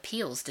 2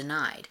 appeals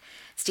denied.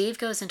 Steve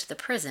goes into the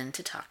prison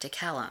to talk to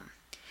Kellum.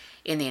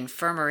 In the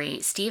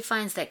infirmary, Steve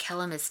finds that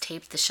Kellum has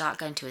taped the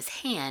shotgun to his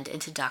hand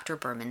and to Dr.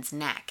 Berman's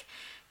neck.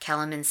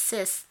 Kellum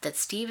insists that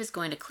Steve is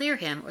going to clear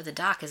him or the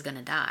doc is going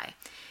to die.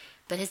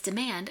 But his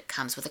demand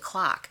comes with a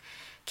clock.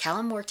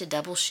 Kellum worked a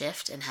double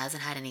shift and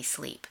hasn't had any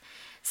sleep.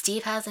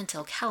 Steve has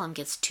until Kellum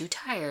gets too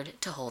tired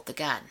to hold the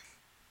gun.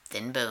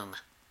 Then boom.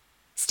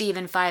 Steve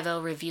and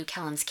 5-0 review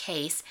Kellum's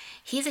case.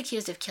 He's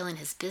accused of killing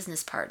his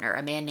business partner,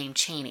 a man named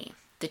Chaney.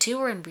 The 2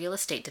 were in real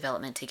estate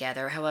development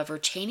together. However,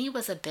 Chaney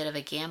was a bit of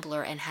a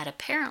gambler and had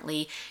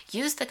apparently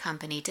used the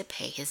company to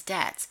pay his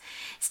debts.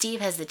 Steve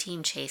has the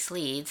team chase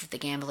leads, the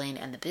gambling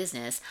and the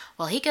business,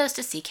 while he goes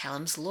to see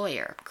Kellum's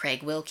lawyer,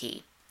 Craig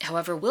Wilkie.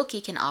 However,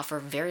 Wilkie can offer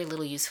very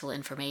little useful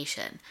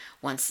information.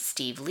 Once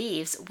Steve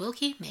leaves,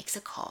 Wilkie makes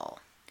a call.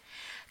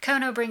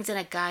 Kono brings in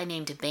a guy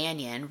named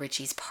Banyan,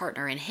 Richie's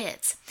partner, and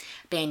hits.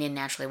 Banyan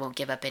naturally won't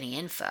give up any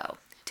info.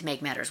 To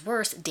make matters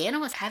worse, Dano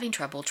was having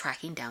trouble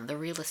tracking down the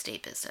real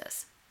estate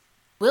business.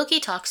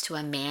 Wilkie talks to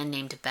a man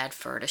named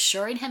Bedford,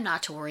 assuring him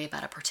not to worry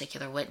about a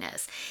particular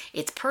witness.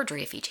 It's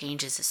perjury if he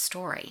changes his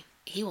story.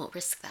 He won't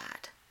risk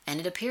that.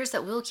 And it appears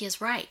that Wilkie is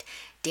right.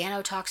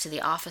 Dano talks to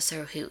the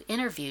officer who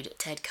interviewed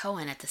Ted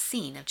Cohen at the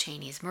scene of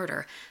Chaney's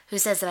murder, who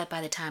says that by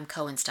the time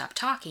Cohen stopped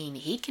talking,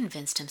 he'd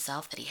convinced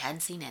himself that he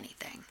hadn't seen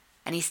anything.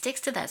 And he sticks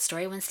to that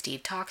story when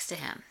Steve talks to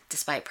him.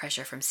 Despite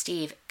pressure from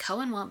Steve,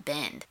 Cohen won't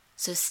bend.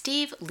 So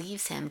Steve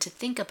leaves him to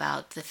think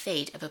about the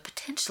fate of a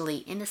potentially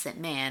innocent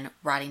man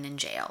rotting in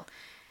jail.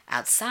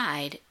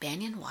 Outside,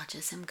 Banyan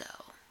watches him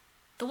go.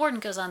 The warden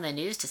goes on the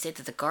news to say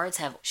that the guards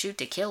have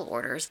shoot-to-kill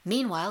orders.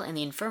 Meanwhile, in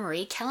the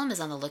infirmary, Kellum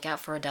is on the lookout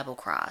for a double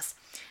cross.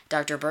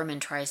 Dr. Berman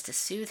tries to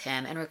soothe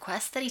him and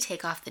requests that he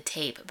take off the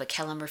tape, but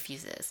Kellum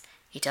refuses.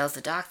 He tells the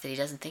doc that he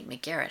doesn't think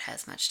McGarrett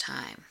has much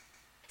time.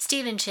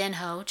 Steve and Chin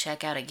Ho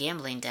check out a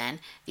gambling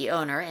den. The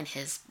owner, in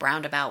his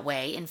roundabout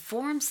way,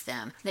 informs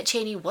them that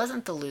Cheney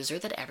wasn't the loser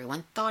that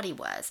everyone thought he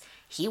was.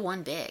 He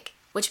won big.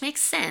 Which makes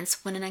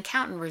sense when an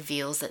accountant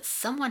reveals that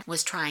someone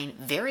was trying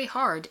very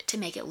hard to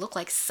make it look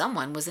like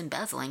someone was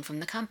embezzling from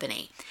the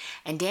company.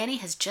 And Danny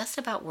has just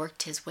about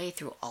worked his way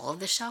through all of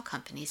the shell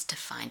companies to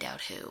find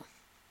out who.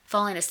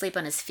 Falling asleep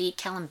on his feet,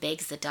 Kellum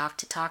begs the doc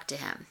to talk to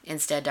him.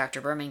 Instead,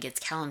 Dr. Berman gets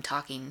Kellum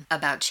talking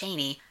about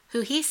Cheney, who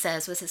he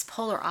says was his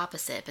polar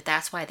opposite, but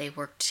that's why they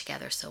worked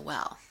together so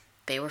well.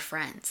 They were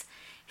friends.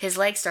 His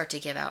legs start to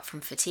give out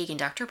from fatigue, and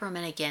Dr.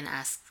 Berman again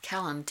asks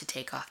Kellum to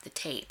take off the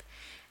tape.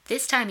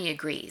 This time he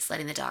agrees,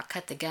 letting the doc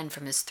cut the gun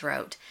from his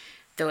throat,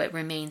 though it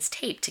remains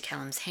taped to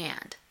Kellum's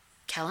hand.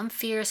 Kellum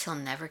fears he'll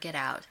never get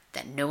out,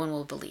 that no one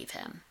will believe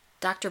him.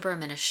 Dr.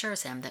 Berman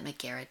assures him that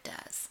McGarrett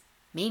does.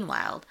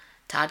 Meanwhile,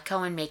 Todd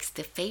Cohen makes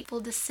the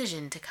fateful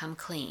decision to come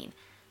clean.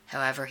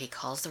 However, he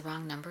calls the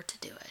wrong number to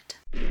do it.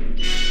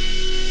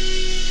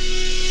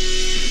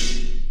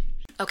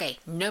 Okay,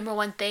 number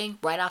one thing,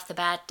 right off the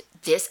bat,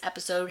 this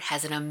episode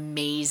has an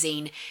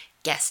amazing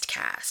guest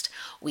cast.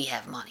 We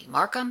have Monty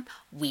Markham,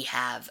 we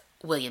have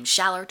William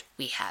Shallert,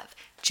 we have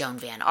Joan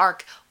Van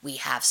Ark, we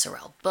have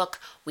Sorrell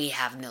Book, we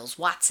have Mills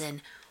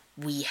Watson,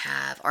 we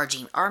have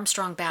Argene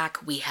Armstrong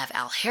back, we have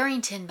Al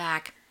Harrington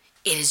back.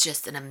 It is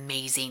just an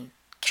amazing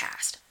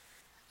cast.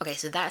 Okay,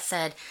 so that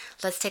said,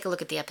 let's take a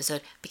look at the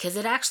episode because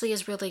it actually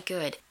is really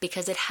good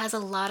because it has a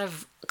lot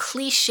of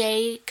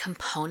cliche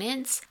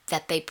components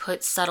that they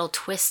put subtle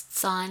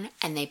twists on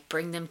and they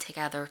bring them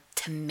together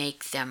to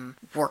make them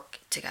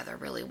work together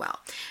really well.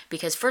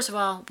 Because first of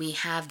all, we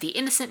have the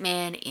innocent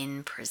man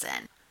in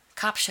prison.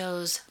 Cop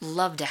shows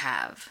love to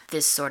have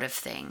this sort of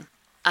thing.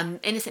 An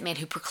innocent man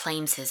who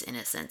proclaims his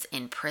innocence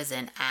in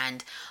prison,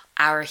 and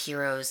our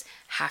heroes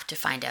have to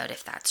find out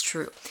if that's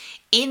true.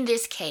 In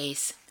this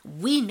case,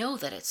 we know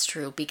that it's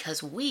true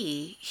because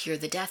we hear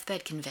the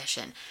deathbed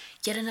confession,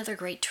 yet another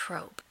great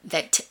trope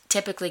that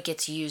typically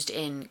gets used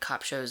in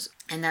cop shows,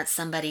 and that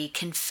somebody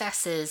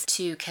confesses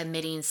to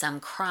committing some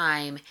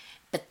crime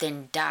but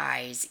then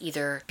dies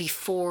either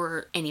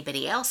before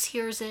anybody else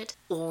hears it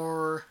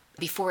or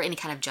before any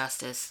kind of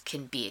justice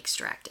can be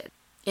extracted.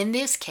 In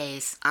this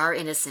case, our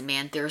innocent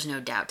man, there's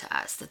no doubt to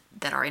us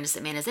that our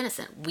innocent man is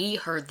innocent. We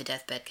heard the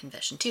deathbed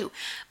confession too,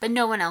 but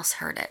no one else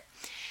heard it.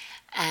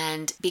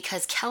 And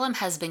because Kellum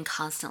has been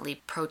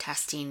constantly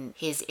protesting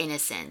his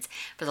innocence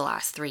for the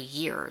last 3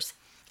 years,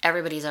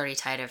 everybody's already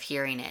tired of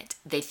hearing it.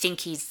 They think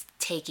he's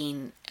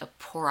taking a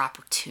poor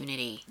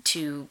opportunity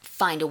to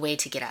find a way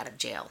to get out of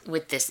jail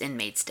with this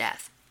inmate's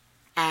death.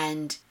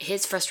 And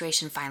his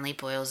frustration finally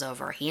boils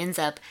over. He ends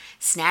up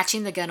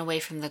snatching the gun away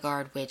from the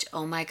guard, which,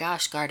 oh my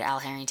gosh, Guard Al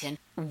Harrington,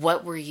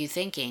 what were you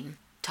thinking?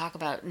 Talk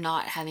about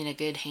not having a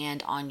good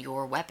hand on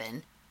your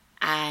weapon.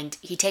 And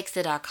he takes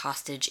the doc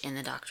hostage in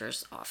the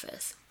doctor's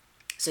office.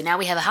 So now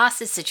we have a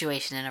hostage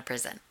situation in a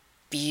prison.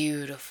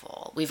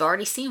 Beautiful. We've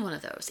already seen one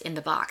of those in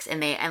the box. And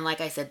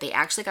like I said, they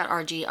actually got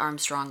R.G.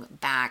 Armstrong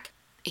back.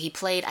 He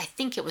played, I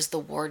think it was the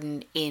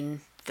warden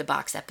in the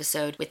box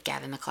episode with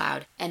Gavin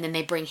MacLeod. And then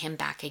they bring him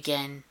back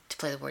again to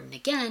play the warden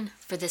again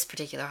for this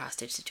particular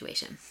hostage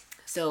situation.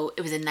 So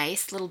it was a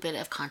nice little bit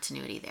of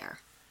continuity there.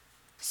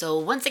 So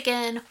once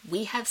again,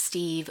 we have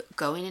Steve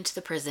going into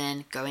the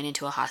prison, going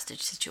into a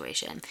hostage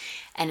situation.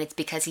 And it's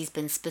because he's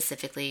been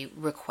specifically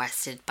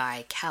requested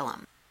by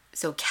Kellum.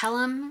 So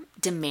Kellum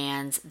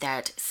demands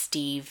that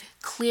Steve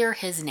clear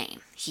his name.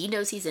 He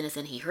knows he's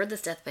innocent. He heard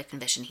this deathbed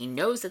confession. He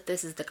knows that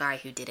this is the guy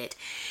who did it.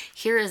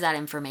 Here is that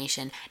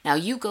information. Now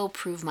you go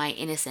prove my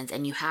innocence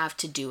and you have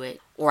to do it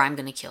or I'm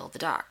going to kill the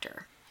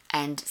doctor.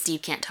 And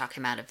Steve can't talk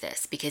him out of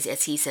this because,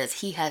 as he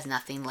says, he has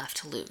nothing left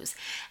to lose.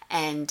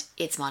 And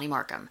it's Monty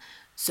Markham.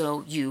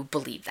 So you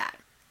believe that.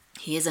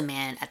 He is a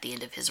man at the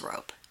end of his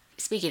rope.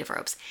 Speaking of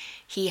ropes,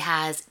 he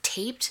has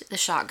taped the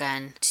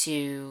shotgun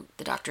to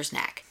the doctor's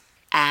neck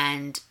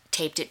and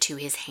taped it to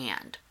his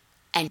hand.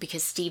 And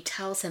because Steve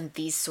tells him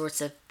these sorts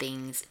of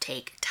things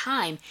take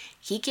time,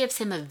 he gives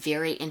him a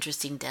very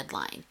interesting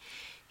deadline.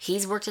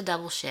 He's worked a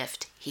double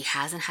shift. He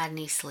hasn't had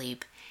any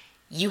sleep.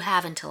 You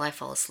have until I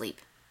fall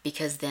asleep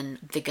because then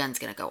the gun's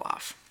going to go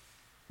off.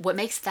 What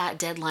makes that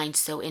deadline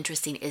so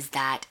interesting is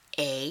that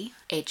A,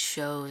 it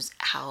shows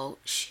how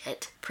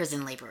shit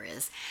prison labor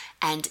is,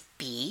 and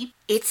B,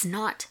 it's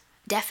not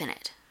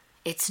definite.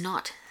 It's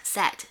not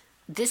set.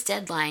 This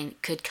deadline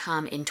could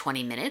come in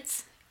 20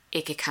 minutes.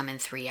 It could come in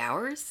 3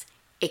 hours.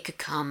 It could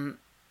come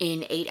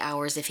in 8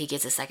 hours if he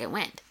gets a second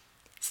wind.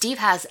 Steve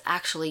has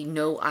actually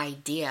no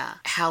idea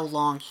how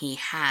long he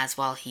has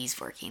while he's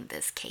working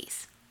this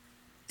case.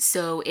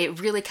 So it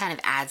really kind of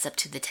adds up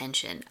to the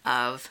tension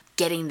of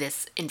getting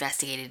this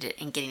investigated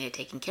and getting it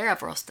taken care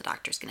of, or else the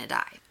doctor's going to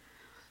die.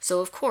 So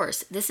of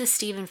course, this is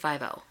Stephen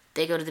Five-0.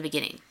 They go to the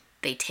beginning.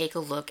 They take a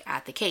look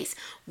at the case,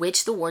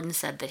 which the warden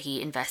said that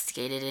he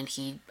investigated and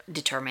he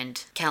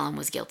determined Kellum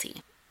was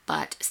guilty.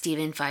 But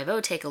Stephen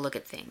Five-0 take a look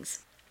at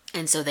things.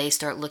 And so they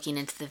start looking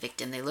into the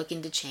victim. They look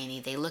into Chaney.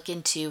 They look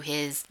into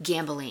his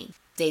gambling.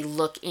 They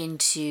look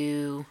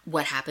into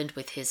what happened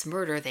with his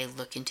murder. They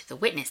look into the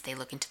witness. They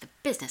look into the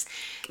business.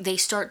 They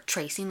start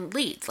tracing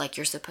leads like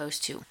you're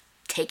supposed to,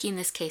 taking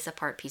this case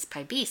apart piece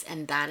by piece.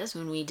 And that is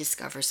when we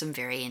discover some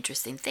very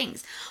interesting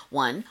things.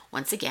 One,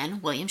 once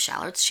again, William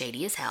Shallard's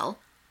shady as hell,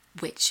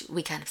 which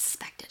we kind of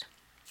suspected.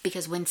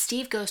 Because when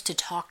Steve goes to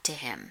talk to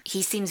him,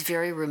 he seems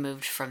very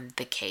removed from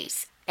the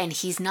case. And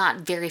he's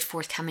not very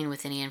forthcoming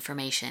with any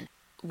information.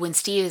 When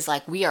Steve is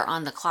like, we are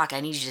on the clock, I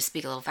need you to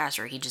speak a little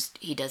faster, he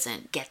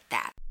doesn't get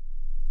that.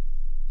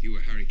 You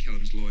were Harry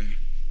Kellum's lawyer?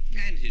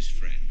 And his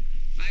friend.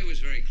 I was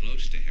very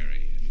close to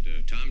Harry,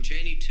 and Tom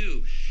Chaney,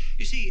 too.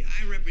 You see,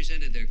 I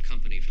represented their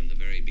company from the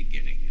very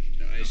beginning,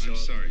 and I'm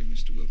sorry,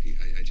 Mr. Wilkie.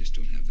 I just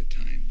don't have the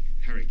time.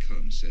 Harry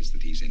Kellum says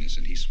that he's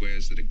innocent. He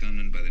swears that a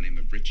gunman by the name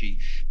of Ritchie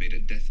made a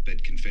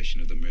deathbed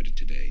confession of the murder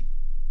today.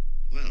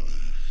 Well,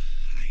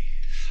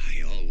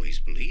 I always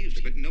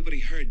believed... But nobody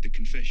heard the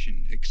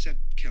confession except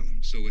Kellum,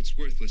 so it's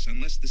worthless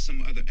unless there's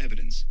some other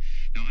evidence.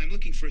 Now, I'm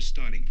looking for a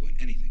starting point,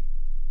 anything.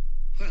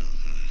 Well,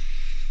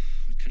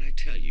 what can I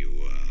tell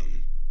you?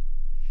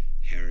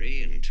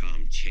 Harry and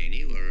Tom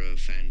Chaney were a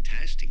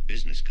fantastic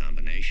business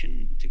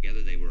combination.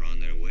 Together they were on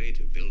their way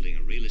to building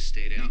a real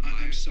estate empire.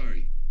 Now, I'm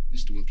sorry,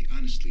 Mr. Wilkie.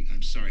 Honestly,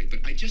 I'm sorry, but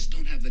I just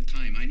don't have the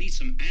time. I need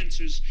some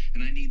answers,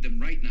 and I need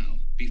them right now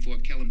before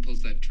Kellum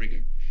pulls that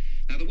trigger.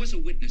 Now, there was a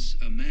witness,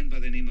 a man by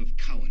the name of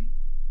Cowan.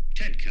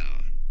 Ted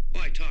Cowan.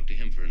 Oh, I talked to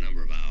him for a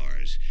number of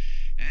hours,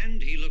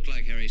 and he looked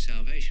like Harry's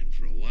salvation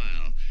for a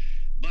while.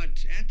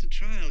 But at the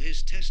trial,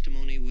 his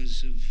testimony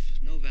was of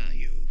no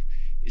value.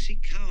 You see,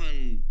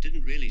 Cowan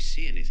didn't really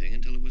see anything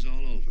until it was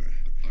all over.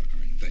 All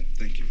right,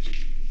 thank you, Mr.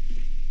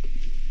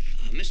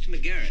 Mr.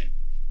 McGarrett,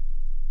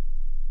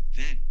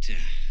 that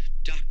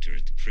doctor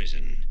at the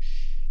prison,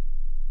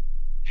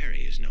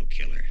 Harry is no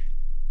killer.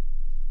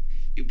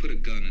 You put a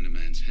gun in a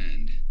man's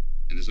hand,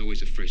 and there's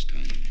always a first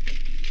time.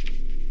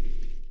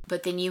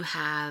 But then you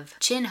have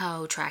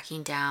Chin-Ho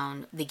tracking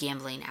down the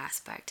gambling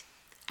aspect,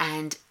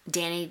 and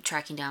Danny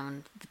tracking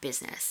down the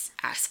business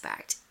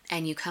aspect.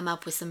 And you come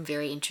up with some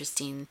very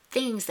interesting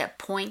things that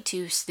point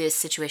to this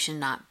situation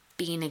not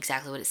being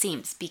exactly what it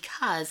seems,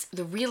 because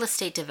the real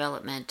estate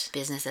development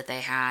business that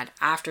they had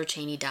after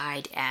Chaney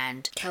died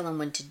and Kellum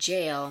went to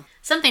jail,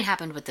 something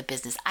happened with the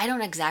business. I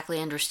don't exactly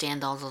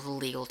understand all of the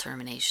legal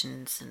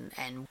terminations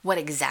and what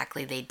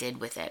exactly they did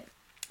with it.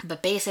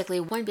 But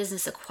basically, one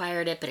business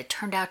acquired it, but it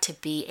turned out to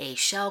be a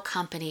shell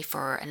company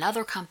for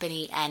another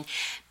company. And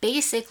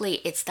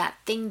basically, it's that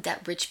thing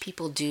that rich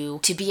people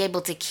do to be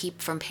able to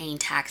keep from paying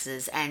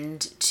taxes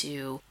and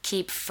to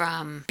keep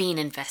from being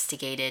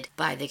investigated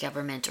by the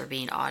government or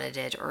being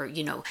audited, or,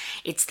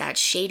 it's that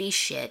shady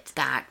shit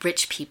that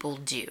rich people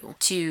do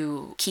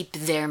to keep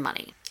their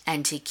money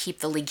and to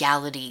keep the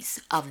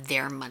legalities of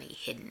their money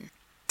hidden.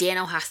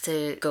 Dano has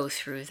to go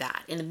through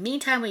that. In the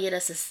meantime, we get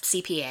us a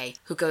CPA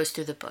who goes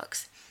through the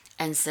books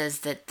and says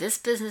that this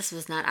business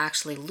was not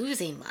actually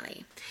losing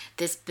money.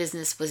 This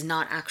business was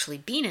not actually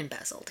being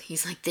embezzled.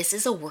 He's like, this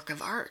is a work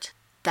of art.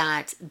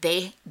 That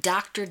they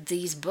doctored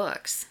these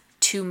books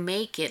to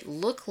make it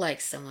look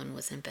like someone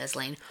was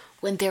embezzling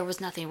when there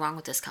was nothing wrong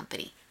with this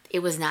company. It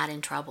was not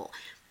in trouble.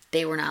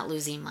 They were not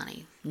losing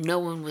money. No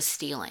one was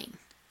stealing.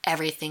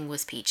 Everything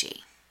was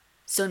peachy.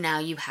 So now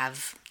you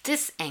have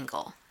this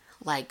angle.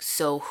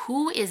 So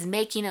who is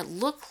making it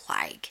look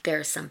like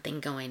there's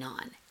something going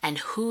on? And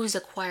who's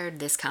acquired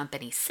this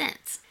company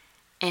since?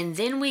 And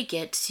then we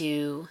get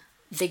to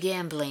the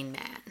gambling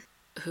man,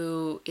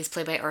 who is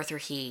played by Arthur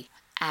He.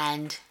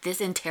 And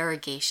this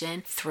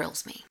interrogation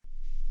thrills me.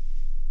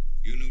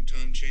 You knew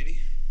Tom Chaney?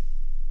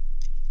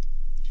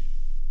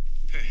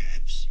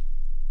 Perhaps.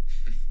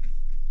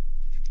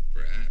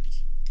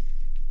 Perhaps.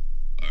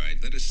 All right,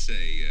 let us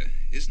say,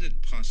 isn't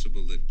it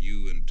possible that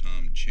you and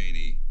Tom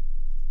Chaney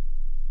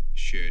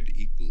shared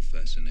equal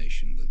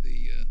fascination with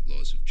the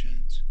laws of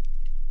chance?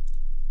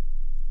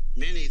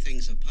 Many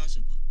things are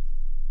possible.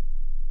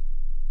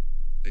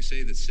 They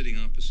say that sitting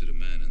opposite a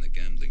man on the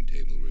gambling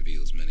table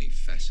reveals many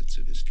facets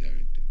of his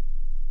character.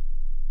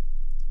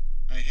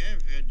 I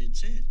have heard it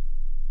said.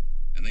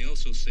 And they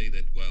also say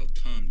that while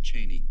Tom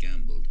Chaney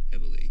gambled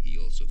heavily, he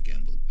also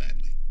gambled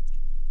badly.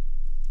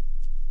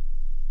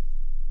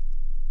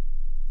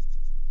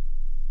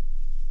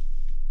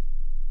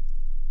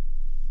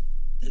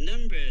 The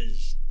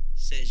numbers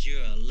says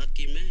you're a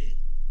lucky man,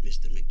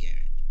 Mr.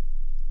 McGarrett.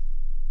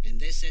 And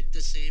they said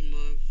the same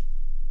of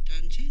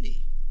Tom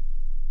Chaney.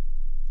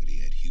 But he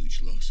had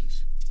huge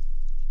losses.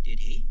 Did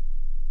he?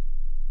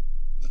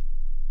 Well,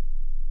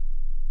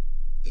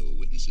 there were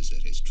witnesses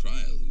at his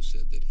trial who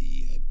said that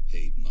he had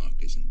paid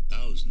Marcus in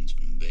thousands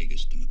from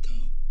Vegas to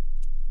Macau.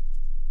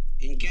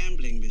 In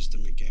gambling, Mr.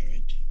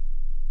 McGarrett,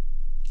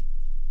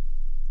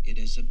 it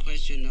is a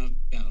question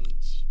of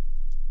balance.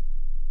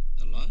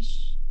 The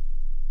loss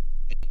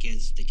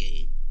against the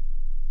gain.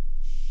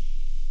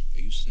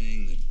 Are you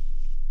saying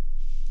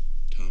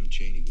that Tom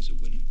Chaney was a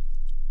winner?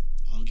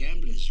 All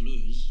gamblers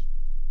lose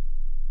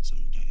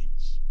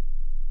sometimes.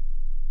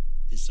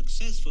 The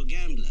successful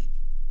gambler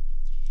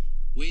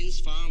wins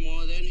far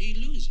more than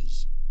he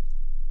loses.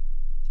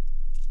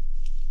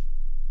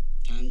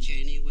 Tom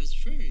Chaney was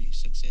very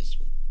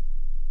successful.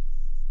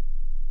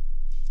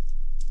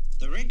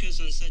 The records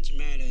on such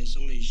matters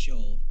only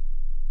show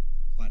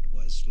what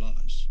was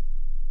lost.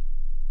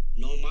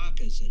 No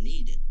markers are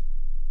needed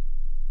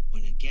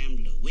when a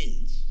gambler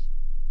wins.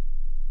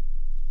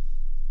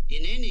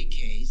 In any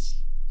case,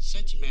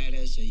 such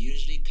matters are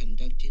usually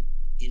conducted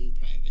in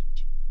private.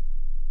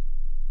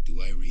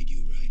 Do I read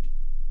you right?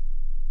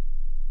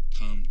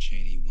 Tom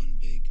Chaney won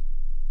big.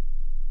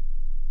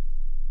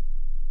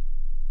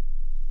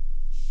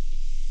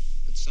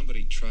 But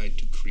somebody tried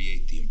to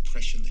create the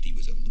impression that he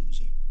was a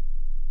loser.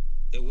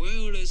 The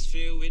world is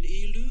filled with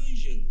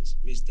illusions,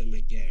 Mr.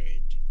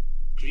 McGarrett,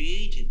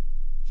 created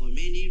for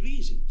many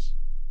reasons.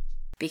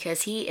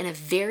 Because he, in a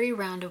very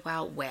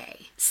roundabout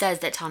way, says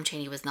that Tom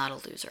Chaney was not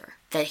a loser,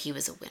 that he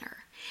was a winner.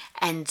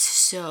 And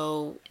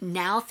so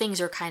now things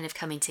are kind of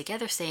coming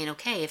together saying,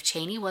 okay, if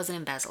Chaney wasn't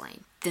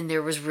embezzling, then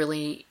there was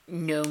really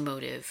no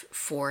motive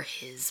for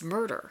his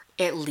murder,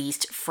 at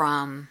least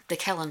from the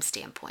Kellum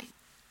standpoint.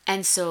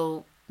 And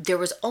so there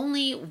was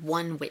only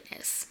one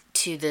witness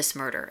to this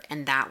murder,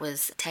 and that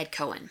was Ted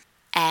Cohen.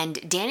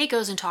 And Danny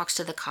goes and talks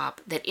to the cop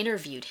that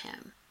interviewed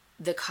him.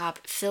 The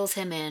cop fills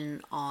him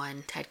in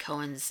on Ted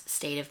Cohen's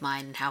state of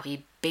mind and how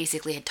he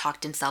basically had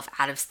talked himself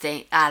out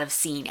of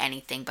seeing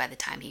anything by the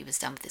time he was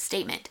done with his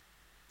statement.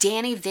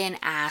 Danny then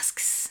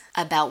asks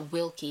about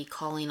Wilkie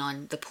calling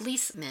on the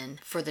policeman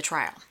for the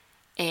trial.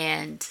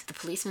 And the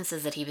policeman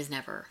says that he was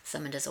never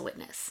summoned as a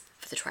witness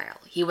for the trial.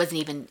 He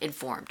wasn't even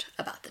informed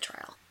about the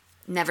trial.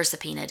 Never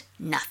subpoenaed,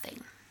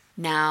 nothing.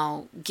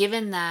 Now,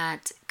 given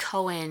that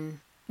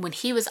Cohen, when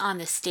he was on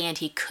the stand,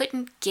 he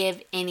couldn't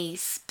give any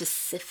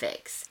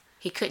specifics.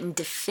 He couldn't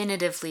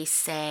definitively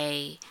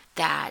say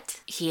that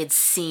he had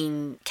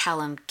seen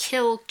Kellum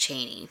kill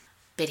Chaney,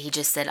 but he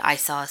just said, I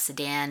saw a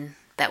sedan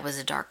that was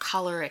a dark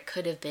color, it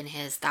could have been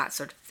his, that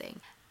sort of thing.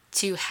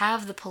 To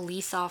have the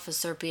police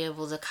officer be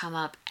able to come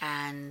up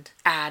and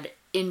add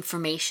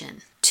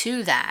information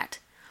to that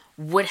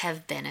would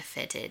have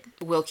benefited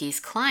Wilkie's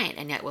client,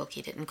 and yet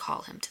Wilkie didn't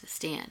call him to the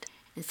stand.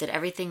 Instead,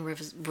 everything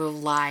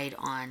relied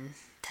on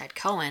Ted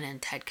Cohen,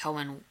 and Ted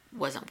Cohen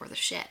wasn't worth a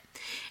shit.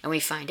 And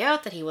we find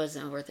out that he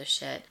wasn't worth a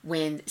shit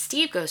when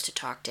Steve goes to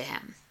talk to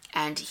him.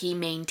 And he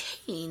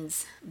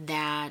maintains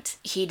that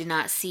he did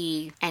not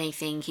see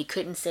anything, he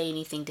couldn't say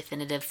anything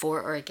definitive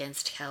for or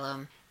against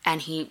Kellum,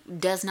 and he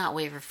does not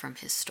waver from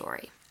his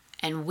story.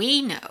 And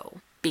we know,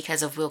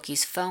 because of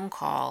Wilkie's phone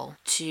call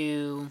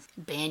to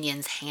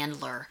Banion's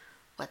handler,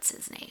 what's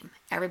his name?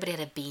 Everybody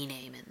had a B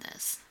name in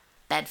this.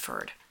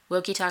 Bedford.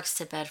 Wilkie talks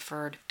to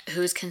Bedford,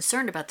 who's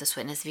concerned about this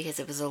witness because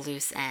it was a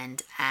loose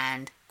end,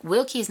 and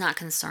Wilkie's not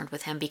concerned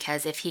with him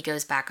because if he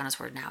goes back on his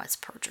word now, it's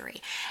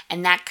perjury.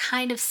 And that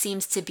kind of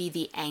seems to be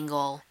the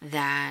angle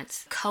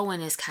that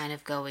Cohen is kind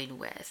of going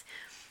with,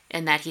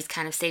 and that he's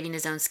kind of saving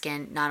his own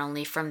skin, not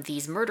only from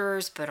these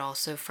murderers, but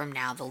also from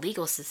now the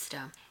legal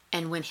system.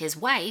 And when his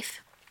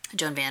wife,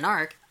 Joan Van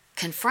Ark,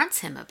 confronts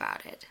him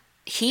about it,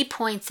 he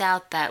points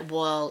out that,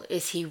 well,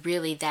 is he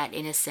really that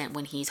innocent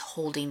when he's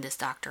holding this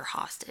doctor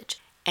hostage?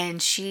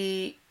 And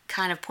she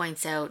kind of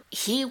points out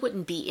he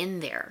wouldn't be in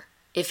there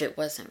if it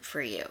wasn't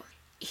for you.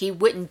 He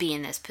wouldn't be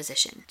in this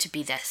position to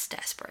be this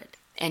desperate.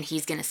 And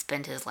he's going to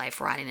spend his life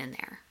rotting in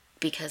there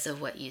because of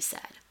what you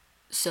said.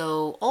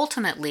 So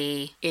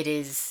ultimately, it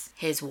is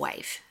his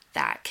wife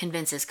that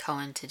convinces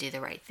Cohen to do the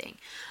right thing.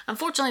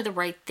 Unfortunately, the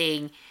right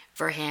thing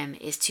for him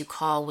is to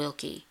call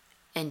Wilkie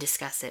and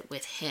discuss it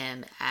with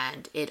him.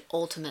 And it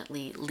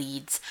ultimately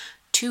leads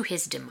to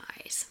his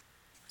demise.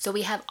 So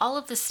we have all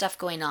of this stuff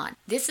going on.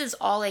 This is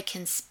all a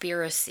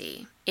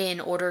conspiracy in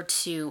order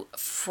to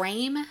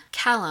frame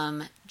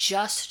Kellum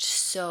just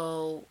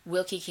so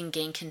Wilkie can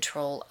gain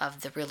control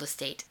of the real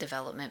estate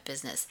development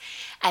business.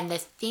 And the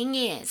thing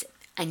is,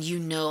 and you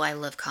know I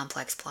love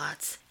complex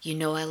plots. You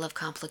know I love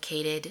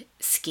complicated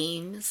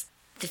schemes.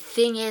 The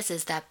thing is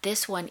that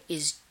this one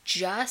is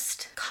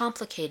just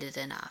complicated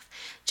enough,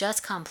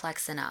 just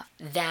complex enough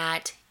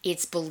that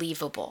it's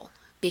believable.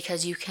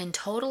 Because you can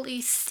totally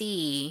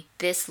see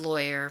this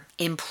lawyer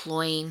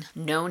employing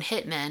known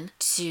hitmen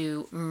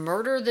to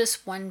murder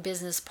this one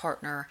business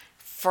partner,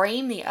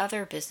 frame the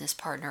other business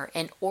partner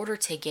in order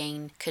to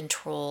gain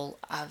control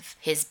of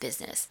his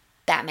business.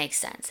 That makes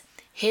sense.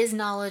 His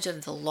knowledge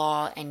of the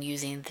law and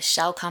using the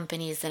shell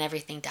companies and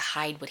everything to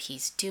hide what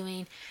he's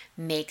doing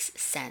makes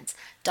sense.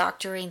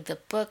 Doctoring the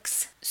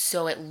books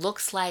so it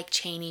looks like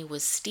Chaney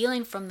was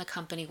stealing from the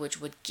company,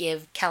 which would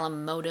give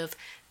Kellum motive,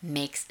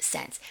 makes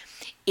sense.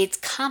 It's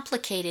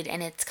complicated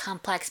and it's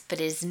complex, but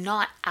it is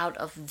not out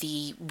of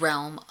the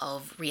realm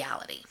of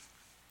reality.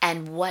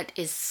 And what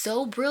is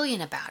so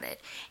brilliant about it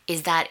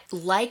is that,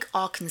 like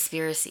all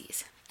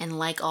conspiracies and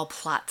like all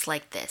plots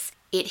like this,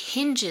 it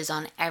hinges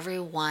on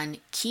everyone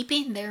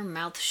keeping their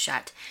mouth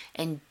shut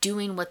and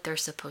doing what they're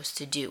supposed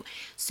to do.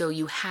 So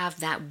you have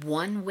that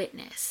one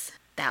witness,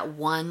 that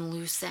one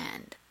loose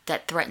end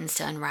that threatens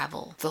to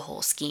unravel the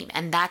whole scheme.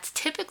 And that's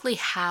typically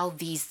how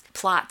these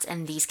plots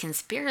and these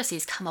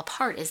conspiracies come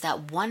apart, is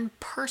that one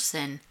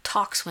person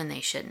talks when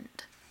they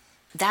shouldn't.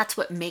 That's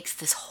what makes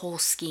this whole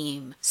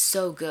scheme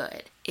so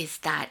good, is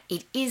that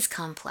it is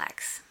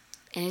complex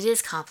and it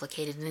is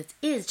complicated and it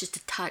is just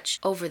a touch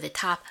over the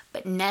top,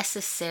 but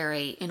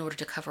necessary in order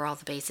to cover all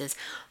the bases.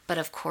 But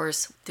of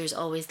course, there's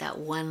always that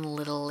one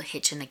little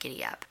hitch in the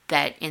giddy up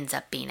that ends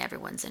up being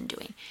everyone's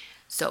undoing.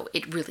 So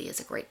it really is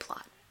a great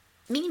plot.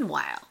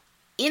 Meanwhile,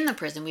 in the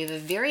prison, we have a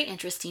very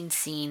interesting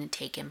scene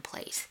taking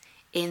place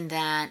in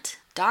that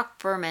Doc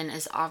Berman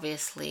is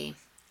obviously,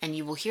 and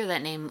you will hear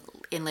that name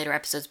in later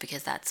episodes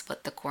because that's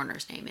what the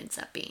coroner's name ends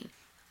up being.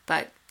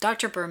 But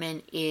Dr.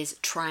 Berman is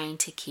trying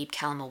to keep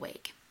Callum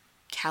awake.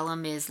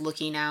 Callum is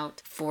looking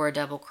out for a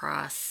double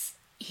cross.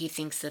 He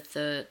thinks that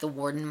the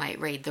warden might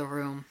raid the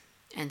room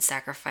and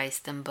sacrifice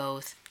them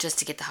both just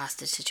to get the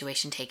hostage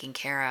situation taken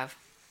care of.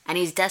 And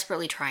he's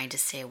desperately trying to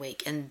stay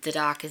awake, and the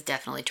doc is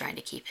definitely trying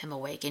to keep him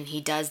awake, and he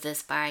does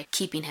this by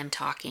keeping him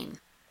talking.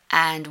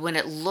 And when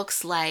it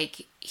looks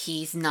like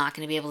he's not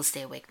going to be able to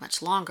stay awake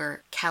much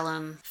longer,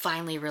 Callum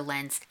finally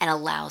relents and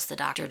allows the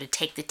doctor to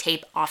take the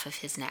tape off of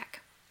his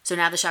neck. So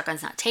now the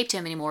shotgun's not taped to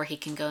him anymore. He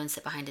can go and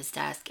sit behind his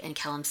desk, and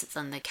Callum sits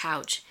on the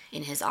couch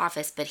in his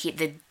office, but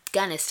the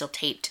gun is still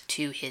taped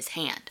to his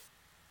hand.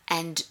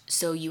 And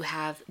so you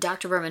have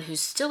Dr. Berman,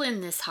 who's still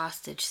in this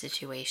hostage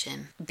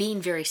situation,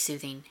 being very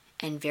soothing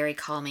and very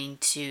calming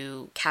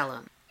to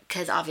Callum.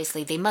 Because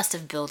obviously they must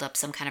have built up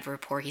some kind of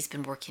rapport. He's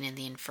been working in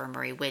the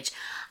infirmary, which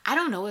I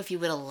don't know if you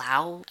would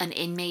allow an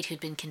inmate who'd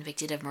been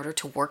convicted of murder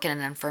to work in an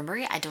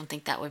infirmary. I don't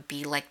think that would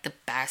be like the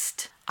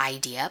best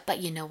idea. But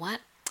you know what?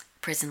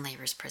 Prison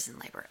labor is prison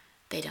labor.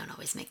 They don't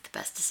always make the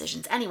best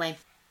decisions. Anyway,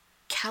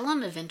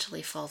 Callum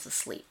eventually falls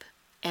asleep.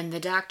 And the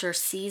doctor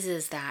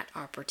seizes that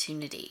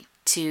opportunity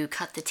to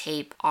cut the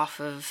tape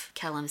off of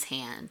Callum's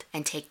hand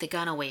and take the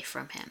gun away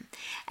from him.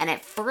 And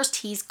at first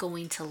he's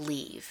going to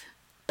leave,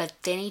 but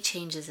then he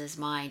changes his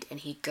mind and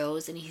he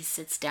goes and he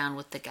sits down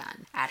with the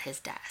gun at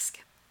his desk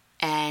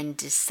and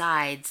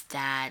decides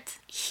that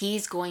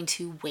he's going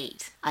to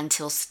wait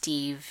until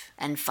Steve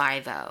and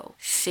 5-0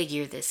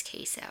 figure this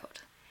case out.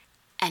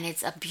 And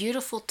it's a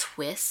beautiful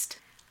twist,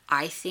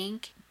 I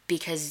think,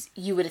 because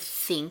you would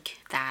think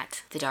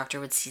that the doctor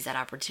would seize that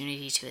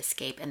opportunity to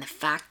escape. And the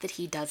fact that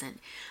he doesn't,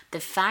 the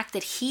fact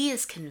that he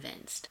is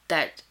convinced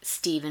that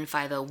Steve and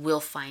 5-0 will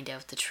find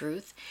out the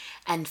truth,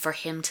 and for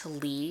him to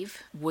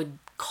leave would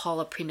call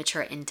a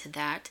premature end to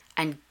that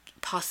and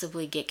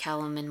possibly get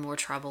Callum in more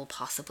trouble,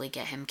 possibly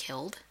get him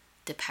killed,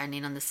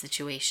 depending on the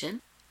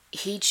situation.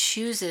 He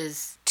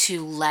chooses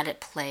to let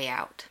it play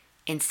out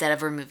instead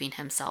of removing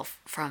himself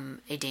from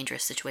a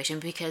dangerous situation,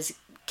 because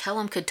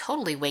Callum could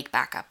totally wake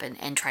back up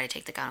and try to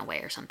take the gun away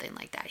or something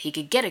like that. He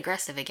could get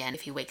aggressive again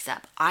if he wakes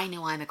up. I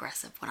know I'm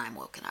aggressive when I'm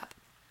woken up.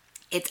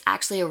 It's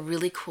actually a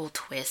really cool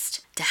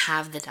twist to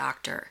have the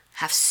doctor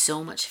have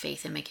so much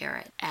faith in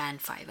McGarrett and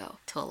 5-0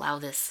 to allow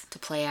this to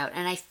play out.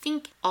 And I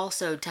think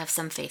also to have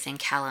some faith in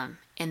Callum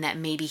in that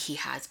maybe he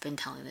has been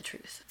telling the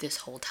truth this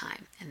whole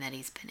time and that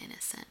he's been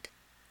innocent.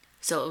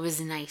 So it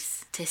was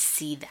nice to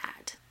see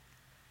that.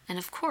 And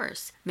of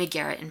course,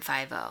 McGarrett and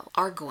 5-0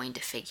 are going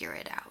to figure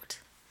it out.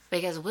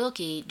 Because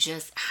Wilkie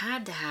just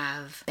had to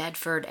have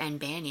Bedford and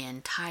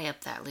Banyan tie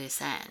up that loose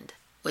end,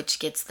 which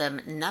gets them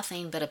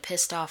nothing but a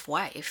pissed off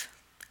wife,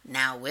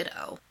 now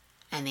widow.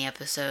 And the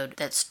episode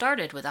that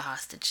started with a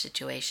hostage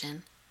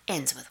situation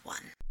ends with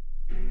one.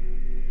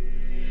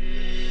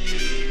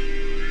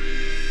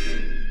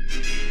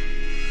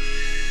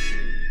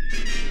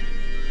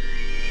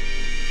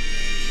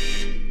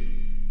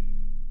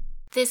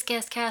 This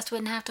guest cast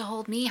wouldn't have to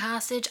hold me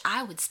hostage.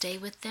 I would stay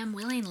with them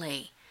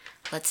willingly.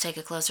 Let's take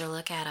a closer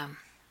look at him.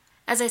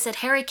 As I said,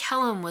 Harry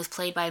Kellum was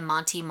played by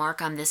Monty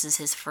Markham. This is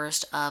his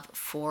first of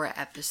 4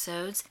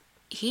 episodes.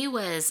 He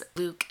was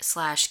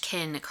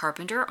Luke/Ken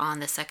Carpenter on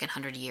The Second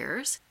 100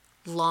 Years,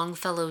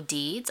 Longfellow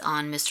Deeds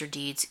on Mr.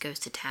 Deeds Goes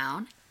to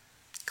Town,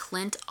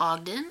 Clint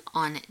Ogden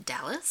on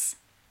Dallas,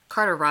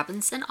 Carter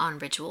Robinson on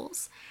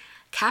Rituals,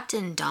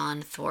 Captain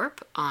Don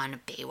Thorpe on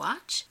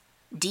Baywatch,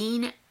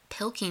 Dean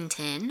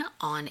Pilkington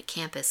on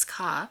Campus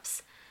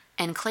Cops,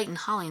 and Clayton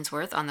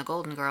Hollingsworth on The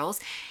Golden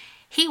Girls.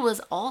 He was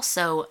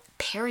also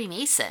Perry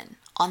Mason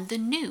on the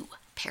new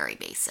Perry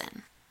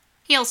Mason.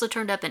 He also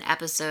turned up in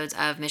episodes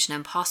of Mission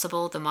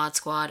Impossible, The Mod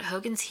Squad,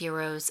 Hogan's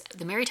Heroes,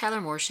 The Mary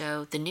Tyler Moore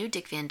Show, The New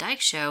Dick Van Dyke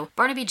Show,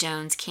 Barnaby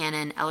Jones,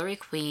 Cannon, Ellery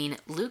Queen,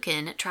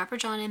 Lucan, Trapper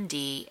John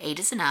MD, 8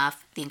 is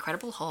Enough, The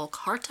Incredible Hulk,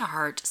 Heart to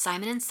Heart,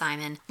 Simon &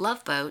 Simon,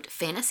 Love Boat,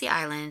 Fantasy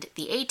Island,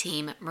 The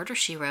A-Team, Murder,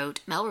 She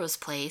Wrote, Melrose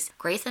Place,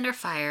 Grace Under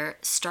Fire,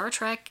 Star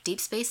Trek, Deep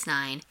Space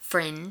Nine,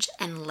 Fringe,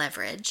 and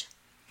Leverage.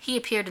 He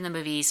appeared in the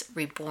movies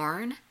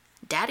Reborn,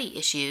 Daddy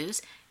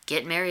Issues,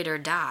 Get Married or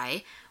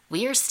Die,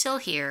 We Are Still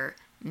Here,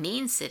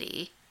 Mean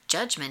City,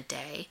 Judgment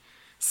Day,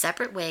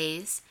 Separate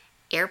Ways,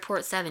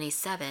 Airport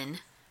 77,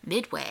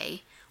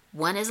 Midway,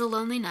 One is a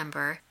Lonely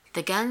Number,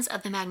 The Guns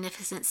of the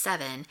Magnificent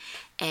Seven,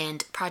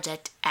 and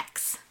Project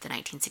X, the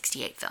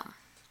 1968 film.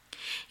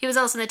 He was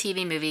also in the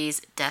TV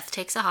movies Death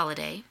Takes a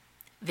Holiday,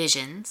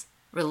 Visions,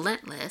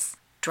 Relentless,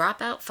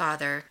 Dropout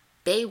Father,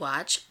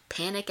 Baywatch,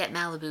 Panic at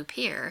Malibu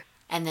Pier,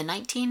 and the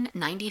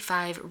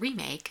 1995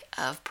 remake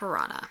of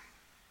Piranha.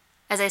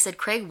 As I said,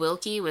 Craig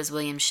Wilkie was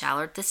William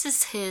Shallard. This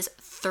is his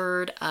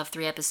third of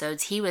 3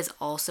 episodes. He was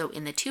also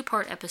in the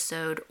 2-part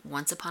episode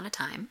Once Upon a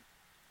Time.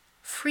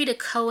 Frida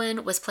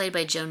Cohen was played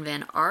by Joan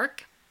Van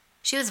Ark.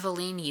 She was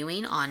Valine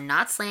Ewing on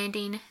Knots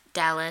Landing,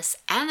 Dallas,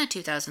 and the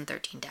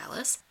 2013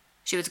 Dallas.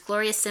 She was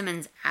Gloria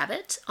Simmons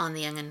Abbott on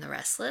The Young and the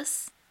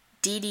Restless.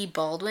 Dee Dee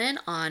Baldwin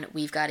on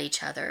We've Got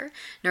Each Other.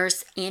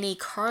 Nurse Annie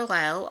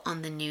Carlisle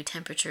on the New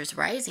Temperatures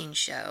Rising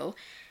show.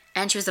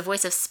 And she was the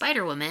voice of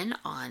Spider-Woman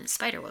on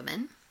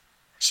Spider-Woman.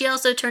 She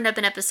also turned up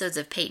in episodes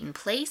of Peyton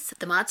Place,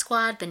 The Mod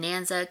Squad,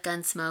 Bonanza,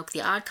 Gunsmoke,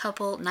 The Odd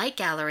Couple, Night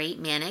Gallery,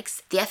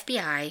 Mannix, The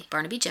FBI,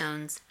 Barnaby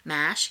Jones,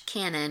 MASH,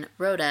 Cannon,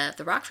 Rhoda,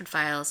 The Rockford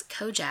Files,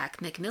 Kojak,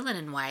 Macmillan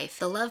and Wife,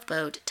 The Love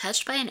Boat,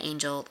 Touched by an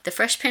Angel, The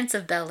Fresh Prince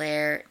of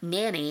Bel-Air,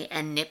 Nanny,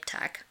 and Nip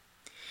Tuck.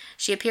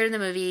 She appeared in the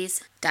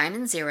movies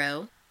Diamond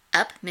Zero,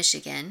 Up,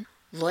 Michigan,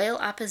 Loyal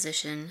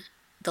Opposition,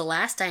 The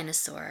Last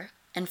Dinosaur,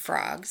 and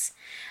Frogs,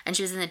 and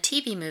she was in the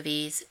TV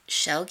movies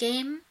Shell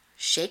Game,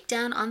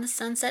 Shakedown on the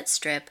Sunset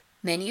Strip,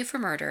 Menu for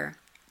Murder,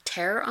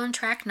 Terror on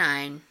Track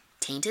 9,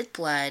 Tainted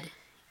Blood,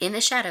 In the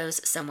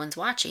Shadows, Someone's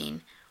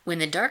Watching, When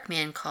the Dark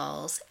Man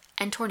Calls,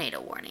 and Tornado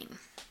Warning.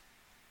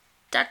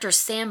 Dr.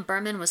 Sam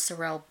Berman was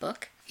Sorrel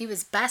Book. He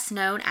was best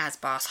known as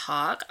Boss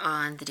Hogg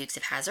on The Dukes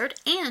of Hazzard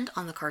and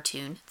on the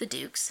cartoon The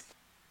Dukes.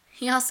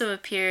 He also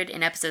appeared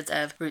in episodes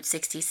of Route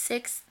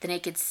 66, The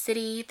Naked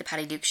City, The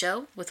Patty Duke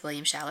Show with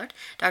William Shallard,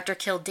 Dr.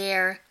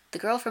 Kildare, The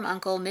Girl from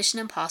U.N.C.L.E., Mission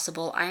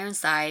Impossible,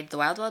 Ironside, The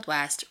Wild Wild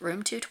West,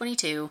 Room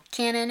 222,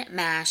 Cannon,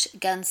 MASH,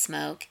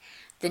 Gunsmoke,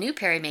 The New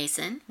Perry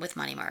Mason with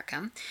Monty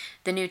Markham,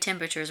 The New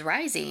Temperatures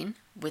Rising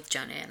with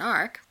Joan Van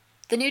Ark,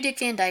 The New Dick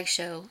Van Dyke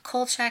Show,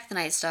 Kolchak, The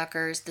Night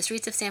Stalkers, The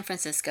Streets of San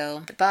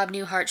Francisco, The Bob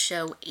Newhart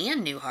Show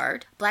and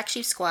Newhart, Black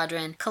Sheep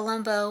Squadron,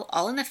 Columbo,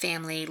 All in the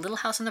Family,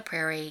 Little House on the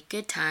Prairie,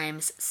 Good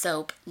Times,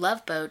 Soap,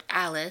 Love Boat,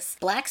 Alice,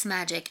 Black's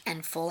Magic,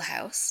 and Full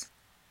House.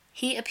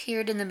 He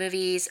appeared in the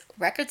movies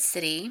Record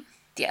City,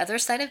 The Other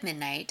Side of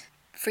Midnight,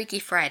 Freaky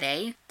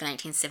Friday, the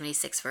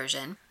 1976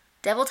 version,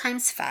 Devil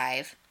Times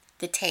 5,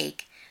 The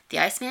Take, The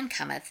Iceman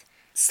Cometh,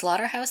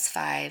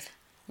 Slaughterhouse-5,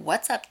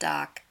 What's Up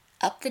Doc,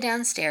 Up the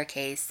Down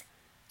Staircase,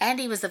 and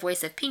he was the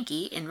voice of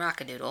Pinky in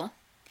Rockadoodle.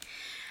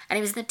 And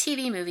he was in the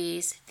TV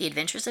movies The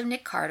Adventures of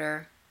Nick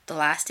Carter, The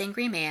Last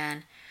Angry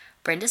Man,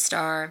 Brenda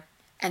Starr,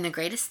 and The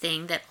Greatest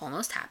Thing That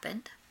Almost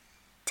Happened.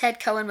 Ted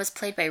Cohen was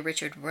played by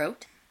Richard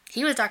Rote.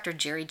 He was Dr.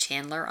 Jerry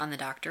Chandler on The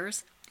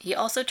Doctors. He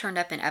also turned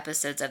up in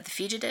episodes of The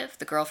Fugitive,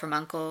 The Girl from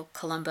U.N.C.L.E.,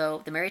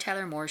 Columbo, The Mary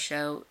Tyler Moore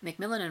Show,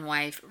 Macmillan and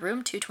Wife,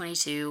 Room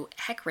 222,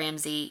 Heck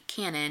Ramsey,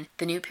 Cannon,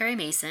 The New Perry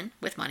Mason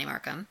with Monty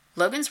Markham,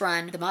 Logan's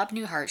Run, The Bob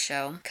Newhart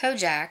Show,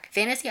 Kojak,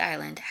 Fantasy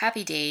Island,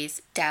 Happy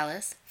Days,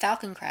 Dallas,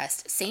 Falcon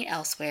Crest, St.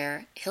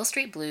 Elsewhere, Hill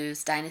Street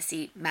Blues,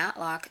 Dynasty,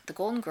 Matlock, The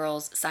Golden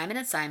Girls,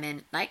 Simon &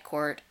 Simon, Night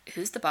Court,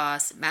 Who's the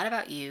Boss, Mad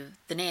About You,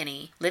 The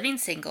Nanny, Living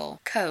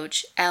Single,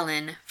 Coach,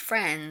 Ellen,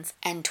 Friends,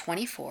 and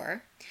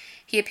 24.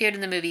 He appeared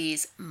in the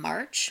movies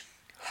March,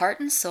 Heart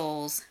and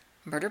Souls,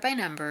 Murder by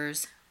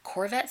Numbers,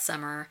 Corvette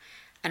Summer,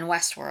 and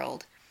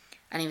Westworld.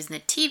 And he was in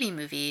the TV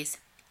movies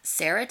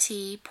Sarah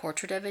T.,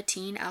 Portrait of a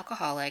Teen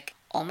Alcoholic,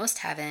 Almost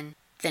Heaven,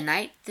 The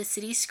Night the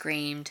City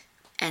Screamed,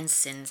 and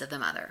Sins of the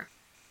Mother.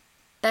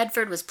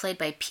 Bedford was played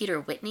by Peter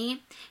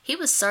Whitney. He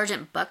was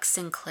Sergeant Buck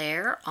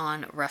Sinclair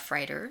on Rough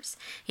Riders.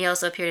 He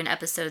also appeared in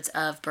episodes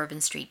of Bourbon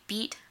Street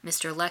Beat,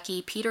 Mr.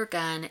 Lucky, Peter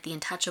Gunn, The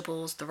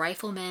Untouchables, The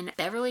Rifleman,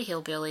 Beverly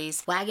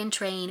Hillbillies, Wagon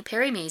Train,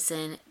 Perry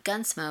Mason,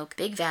 Gunsmoke,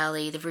 Big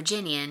Valley, The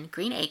Virginian,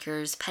 Green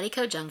Acres,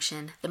 Petticoat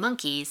Junction, The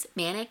Monkees,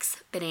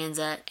 Mannix,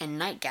 Bonanza, and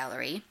Night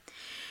Gallery.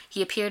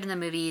 He appeared in the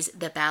movies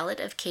The Ballad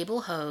of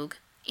Cable Hogue,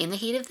 In the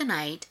Heat of the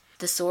Night,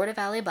 The Sword of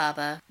Ali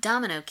Baba,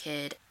 Domino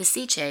Kid, The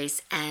Sea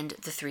Chase, and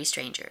The Three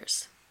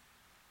Strangers.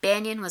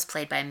 Banyan was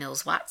played by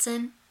Mills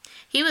Watson.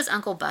 He was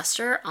Uncle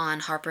Buster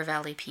on Harper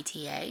Valley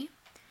PTA.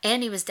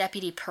 And he was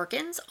Deputy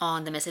Perkins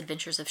on The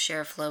Misadventures of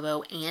Sheriff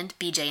Lobo and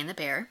BJ and the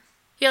Bear.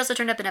 He also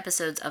turned up in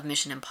episodes of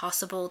Mission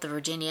Impossible, The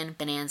Virginian,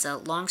 Bonanza,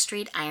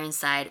 Longstreet,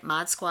 Ironside,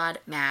 Mod Squad,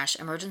 MASH,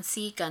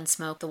 Emergency,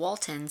 Gunsmoke, The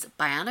Waltons,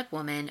 Bionic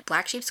Woman,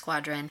 Black Sheep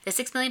Squadron, The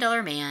 $6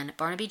 Million Man,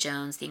 Barnaby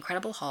Jones, The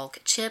Incredible Hulk,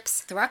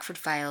 Chips, The Rockford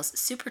Files,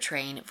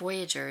 Supertrain,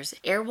 Voyagers,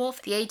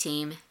 Airwolf, The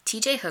A-Team,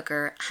 T.J.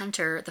 Hooker,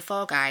 Hunter, The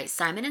Fall Guy,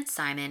 Simon &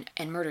 Simon,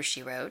 and Murder,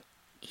 She Wrote.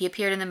 He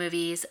appeared in the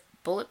movies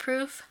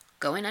Bulletproof,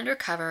 Going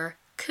Undercover,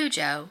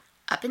 Cujo,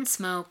 Up in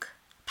Smoke,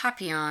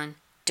 Papillon,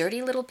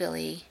 Dirty Little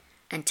Billy,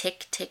 and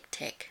Tick, Tick,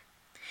 Tick.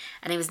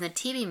 And he was in the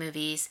TV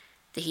movies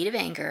The Heat of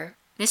Anger,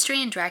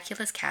 Mystery in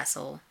Dracula's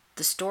Castle,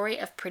 The Story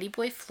of Pretty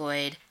Boy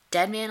Floyd,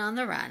 Dead Man on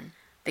the Run,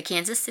 The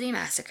Kansas City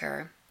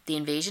Massacre, The The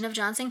Invasion of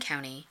Johnson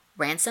County,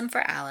 Ransom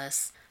for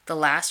Alice, The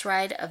Last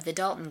Ride of the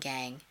Dalton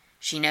Gang,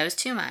 She Knows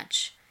Too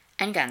Much,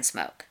 and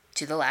Gunsmoke,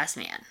 To the Last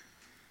Man.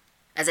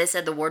 As I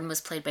said, the warden was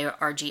played by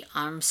R.G.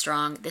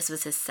 Armstrong. This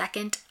was his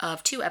second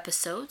of 2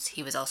 episodes.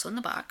 He was also in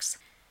the box.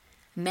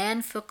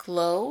 Man Fook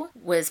Lo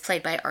was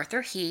played by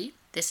Arthur He.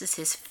 This is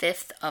his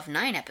 5th of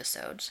 9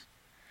 episodes.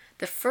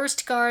 The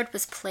First Guard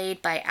was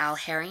played by Al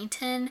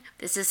Harrington.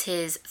 This is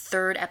his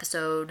 3rd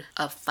episode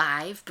of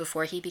 5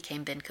 before he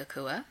became Ben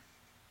Kakua.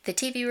 The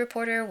TV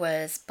reporter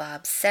was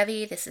Bob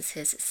Sevi. This is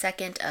his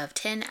 2nd of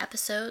 10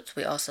 episodes.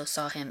 We also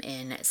saw him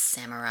in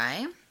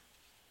Samurai.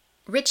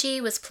 Richie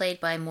was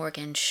played by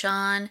Morgan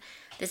Shawn.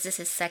 This is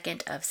his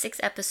 2nd of 6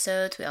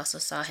 episodes. We also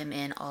saw him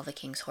in All the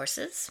King's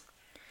Horses.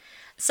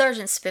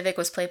 Sergeant Spivak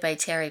was played by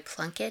Terry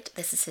Plunkett.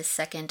 This is his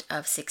 2nd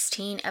of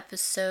 16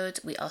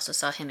 episodes. We also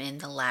saw him in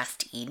The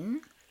Last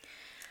Eden.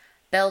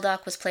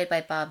 Beldock was played by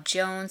Bob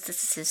Jones.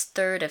 This is his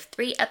 3rd of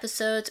 3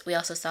 episodes. We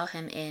also saw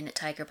him in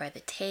Tiger by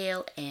the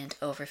Tail and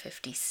Over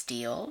 50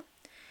 Steel.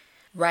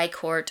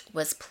 Rycourt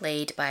was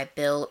played by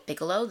Bill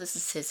Bigelow. This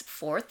is his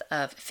 4th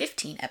of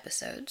 15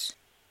 episodes.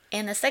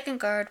 And the Second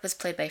Guard was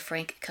played by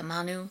Frank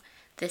Kamanu.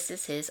 This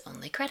is his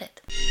only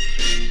credit.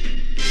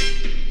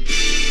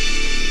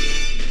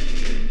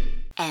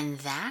 And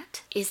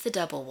that is The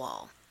Double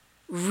Wall.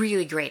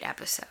 Really great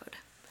episode.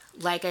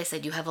 Like I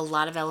said, you have a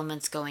lot of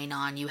elements going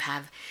on. You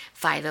have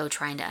Five-0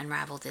 trying to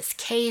unravel this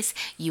case.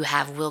 You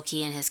have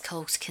Wilkie and his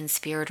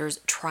co-conspirators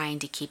trying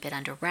to keep it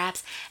under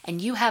wraps.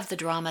 And you have the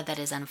drama that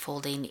is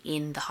unfolding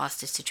in the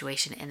hostage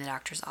situation in the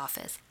doctor's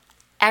office.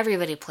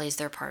 Everybody plays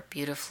their part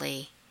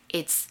beautifully.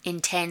 It's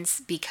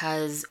intense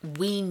because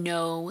we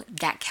know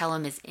that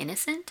Kellum is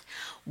innocent.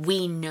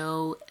 We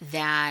know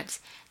that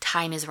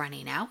time is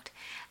running out.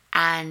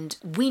 And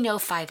we know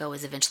 5-0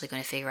 is eventually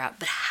going to figure out,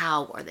 but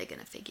how are they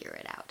going to figure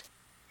it out?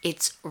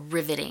 It's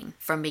riveting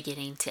from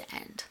beginning to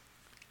end.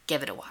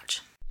 Give it a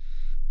watch.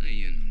 Hey,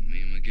 you know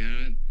me,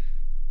 McGarrett.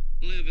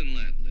 Live and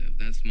let live.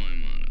 That's my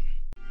motto.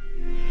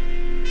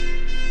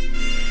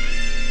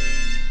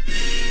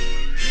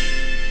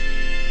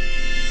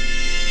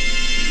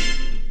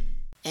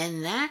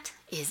 And that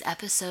is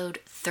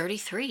episode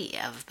 33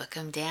 of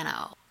Bookum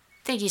Dano.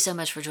 Thank you so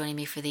much for joining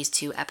me for these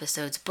 2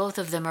 episodes. Both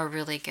of them are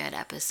really good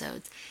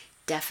episodes.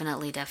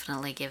 Definitely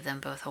give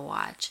them both a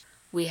watch.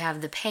 We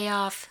have the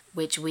payoff,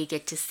 which we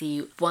get to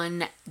see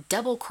one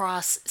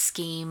double-cross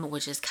scheme,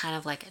 which is kind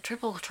of like a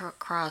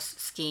triple-cross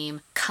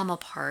scheme, come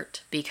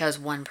apart because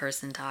one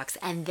person talks.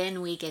 And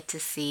then we get to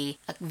see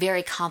a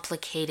very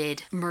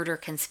complicated murder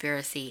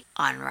conspiracy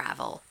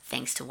unravel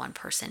thanks to one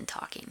person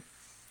talking.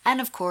 And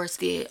of course,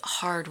 the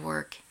hard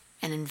work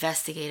and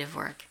investigative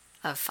work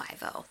of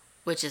 5-0,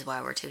 which is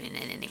why we're tuning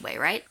in anyway,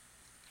 right?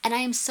 And I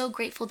am so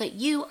grateful that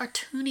you are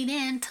tuning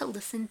in to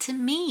listen to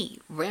me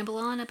ramble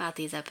on about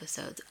these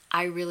episodes.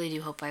 I really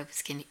do hope I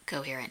was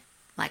coherent.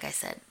 Like I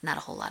said, not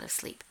a whole lot of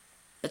sleep.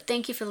 But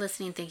thank you for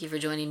listening, thank you for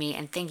joining me,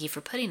 and thank you for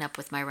putting up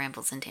with my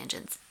rambles and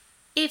tangents.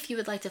 If you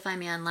would like to find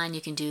me online, you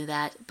can do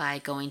that by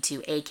going to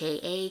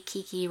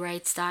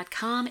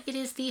akakikirites.com. It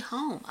is the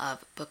home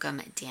of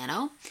Bookum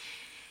Dano.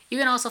 You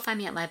can also find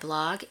me at my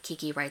blog,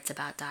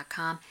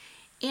 kikiritesabout.com.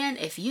 And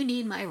if you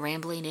need my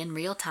rambling in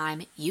real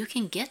time, you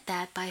can get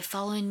that by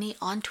following me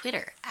on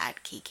Twitter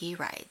at Kiki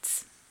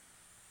Writes.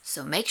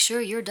 So make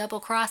sure your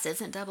double cross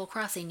isn't double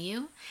crossing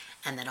you,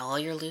 and that all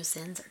your loose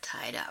ends are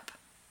tied up.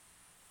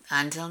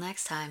 Until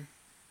next time,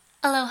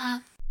 aloha.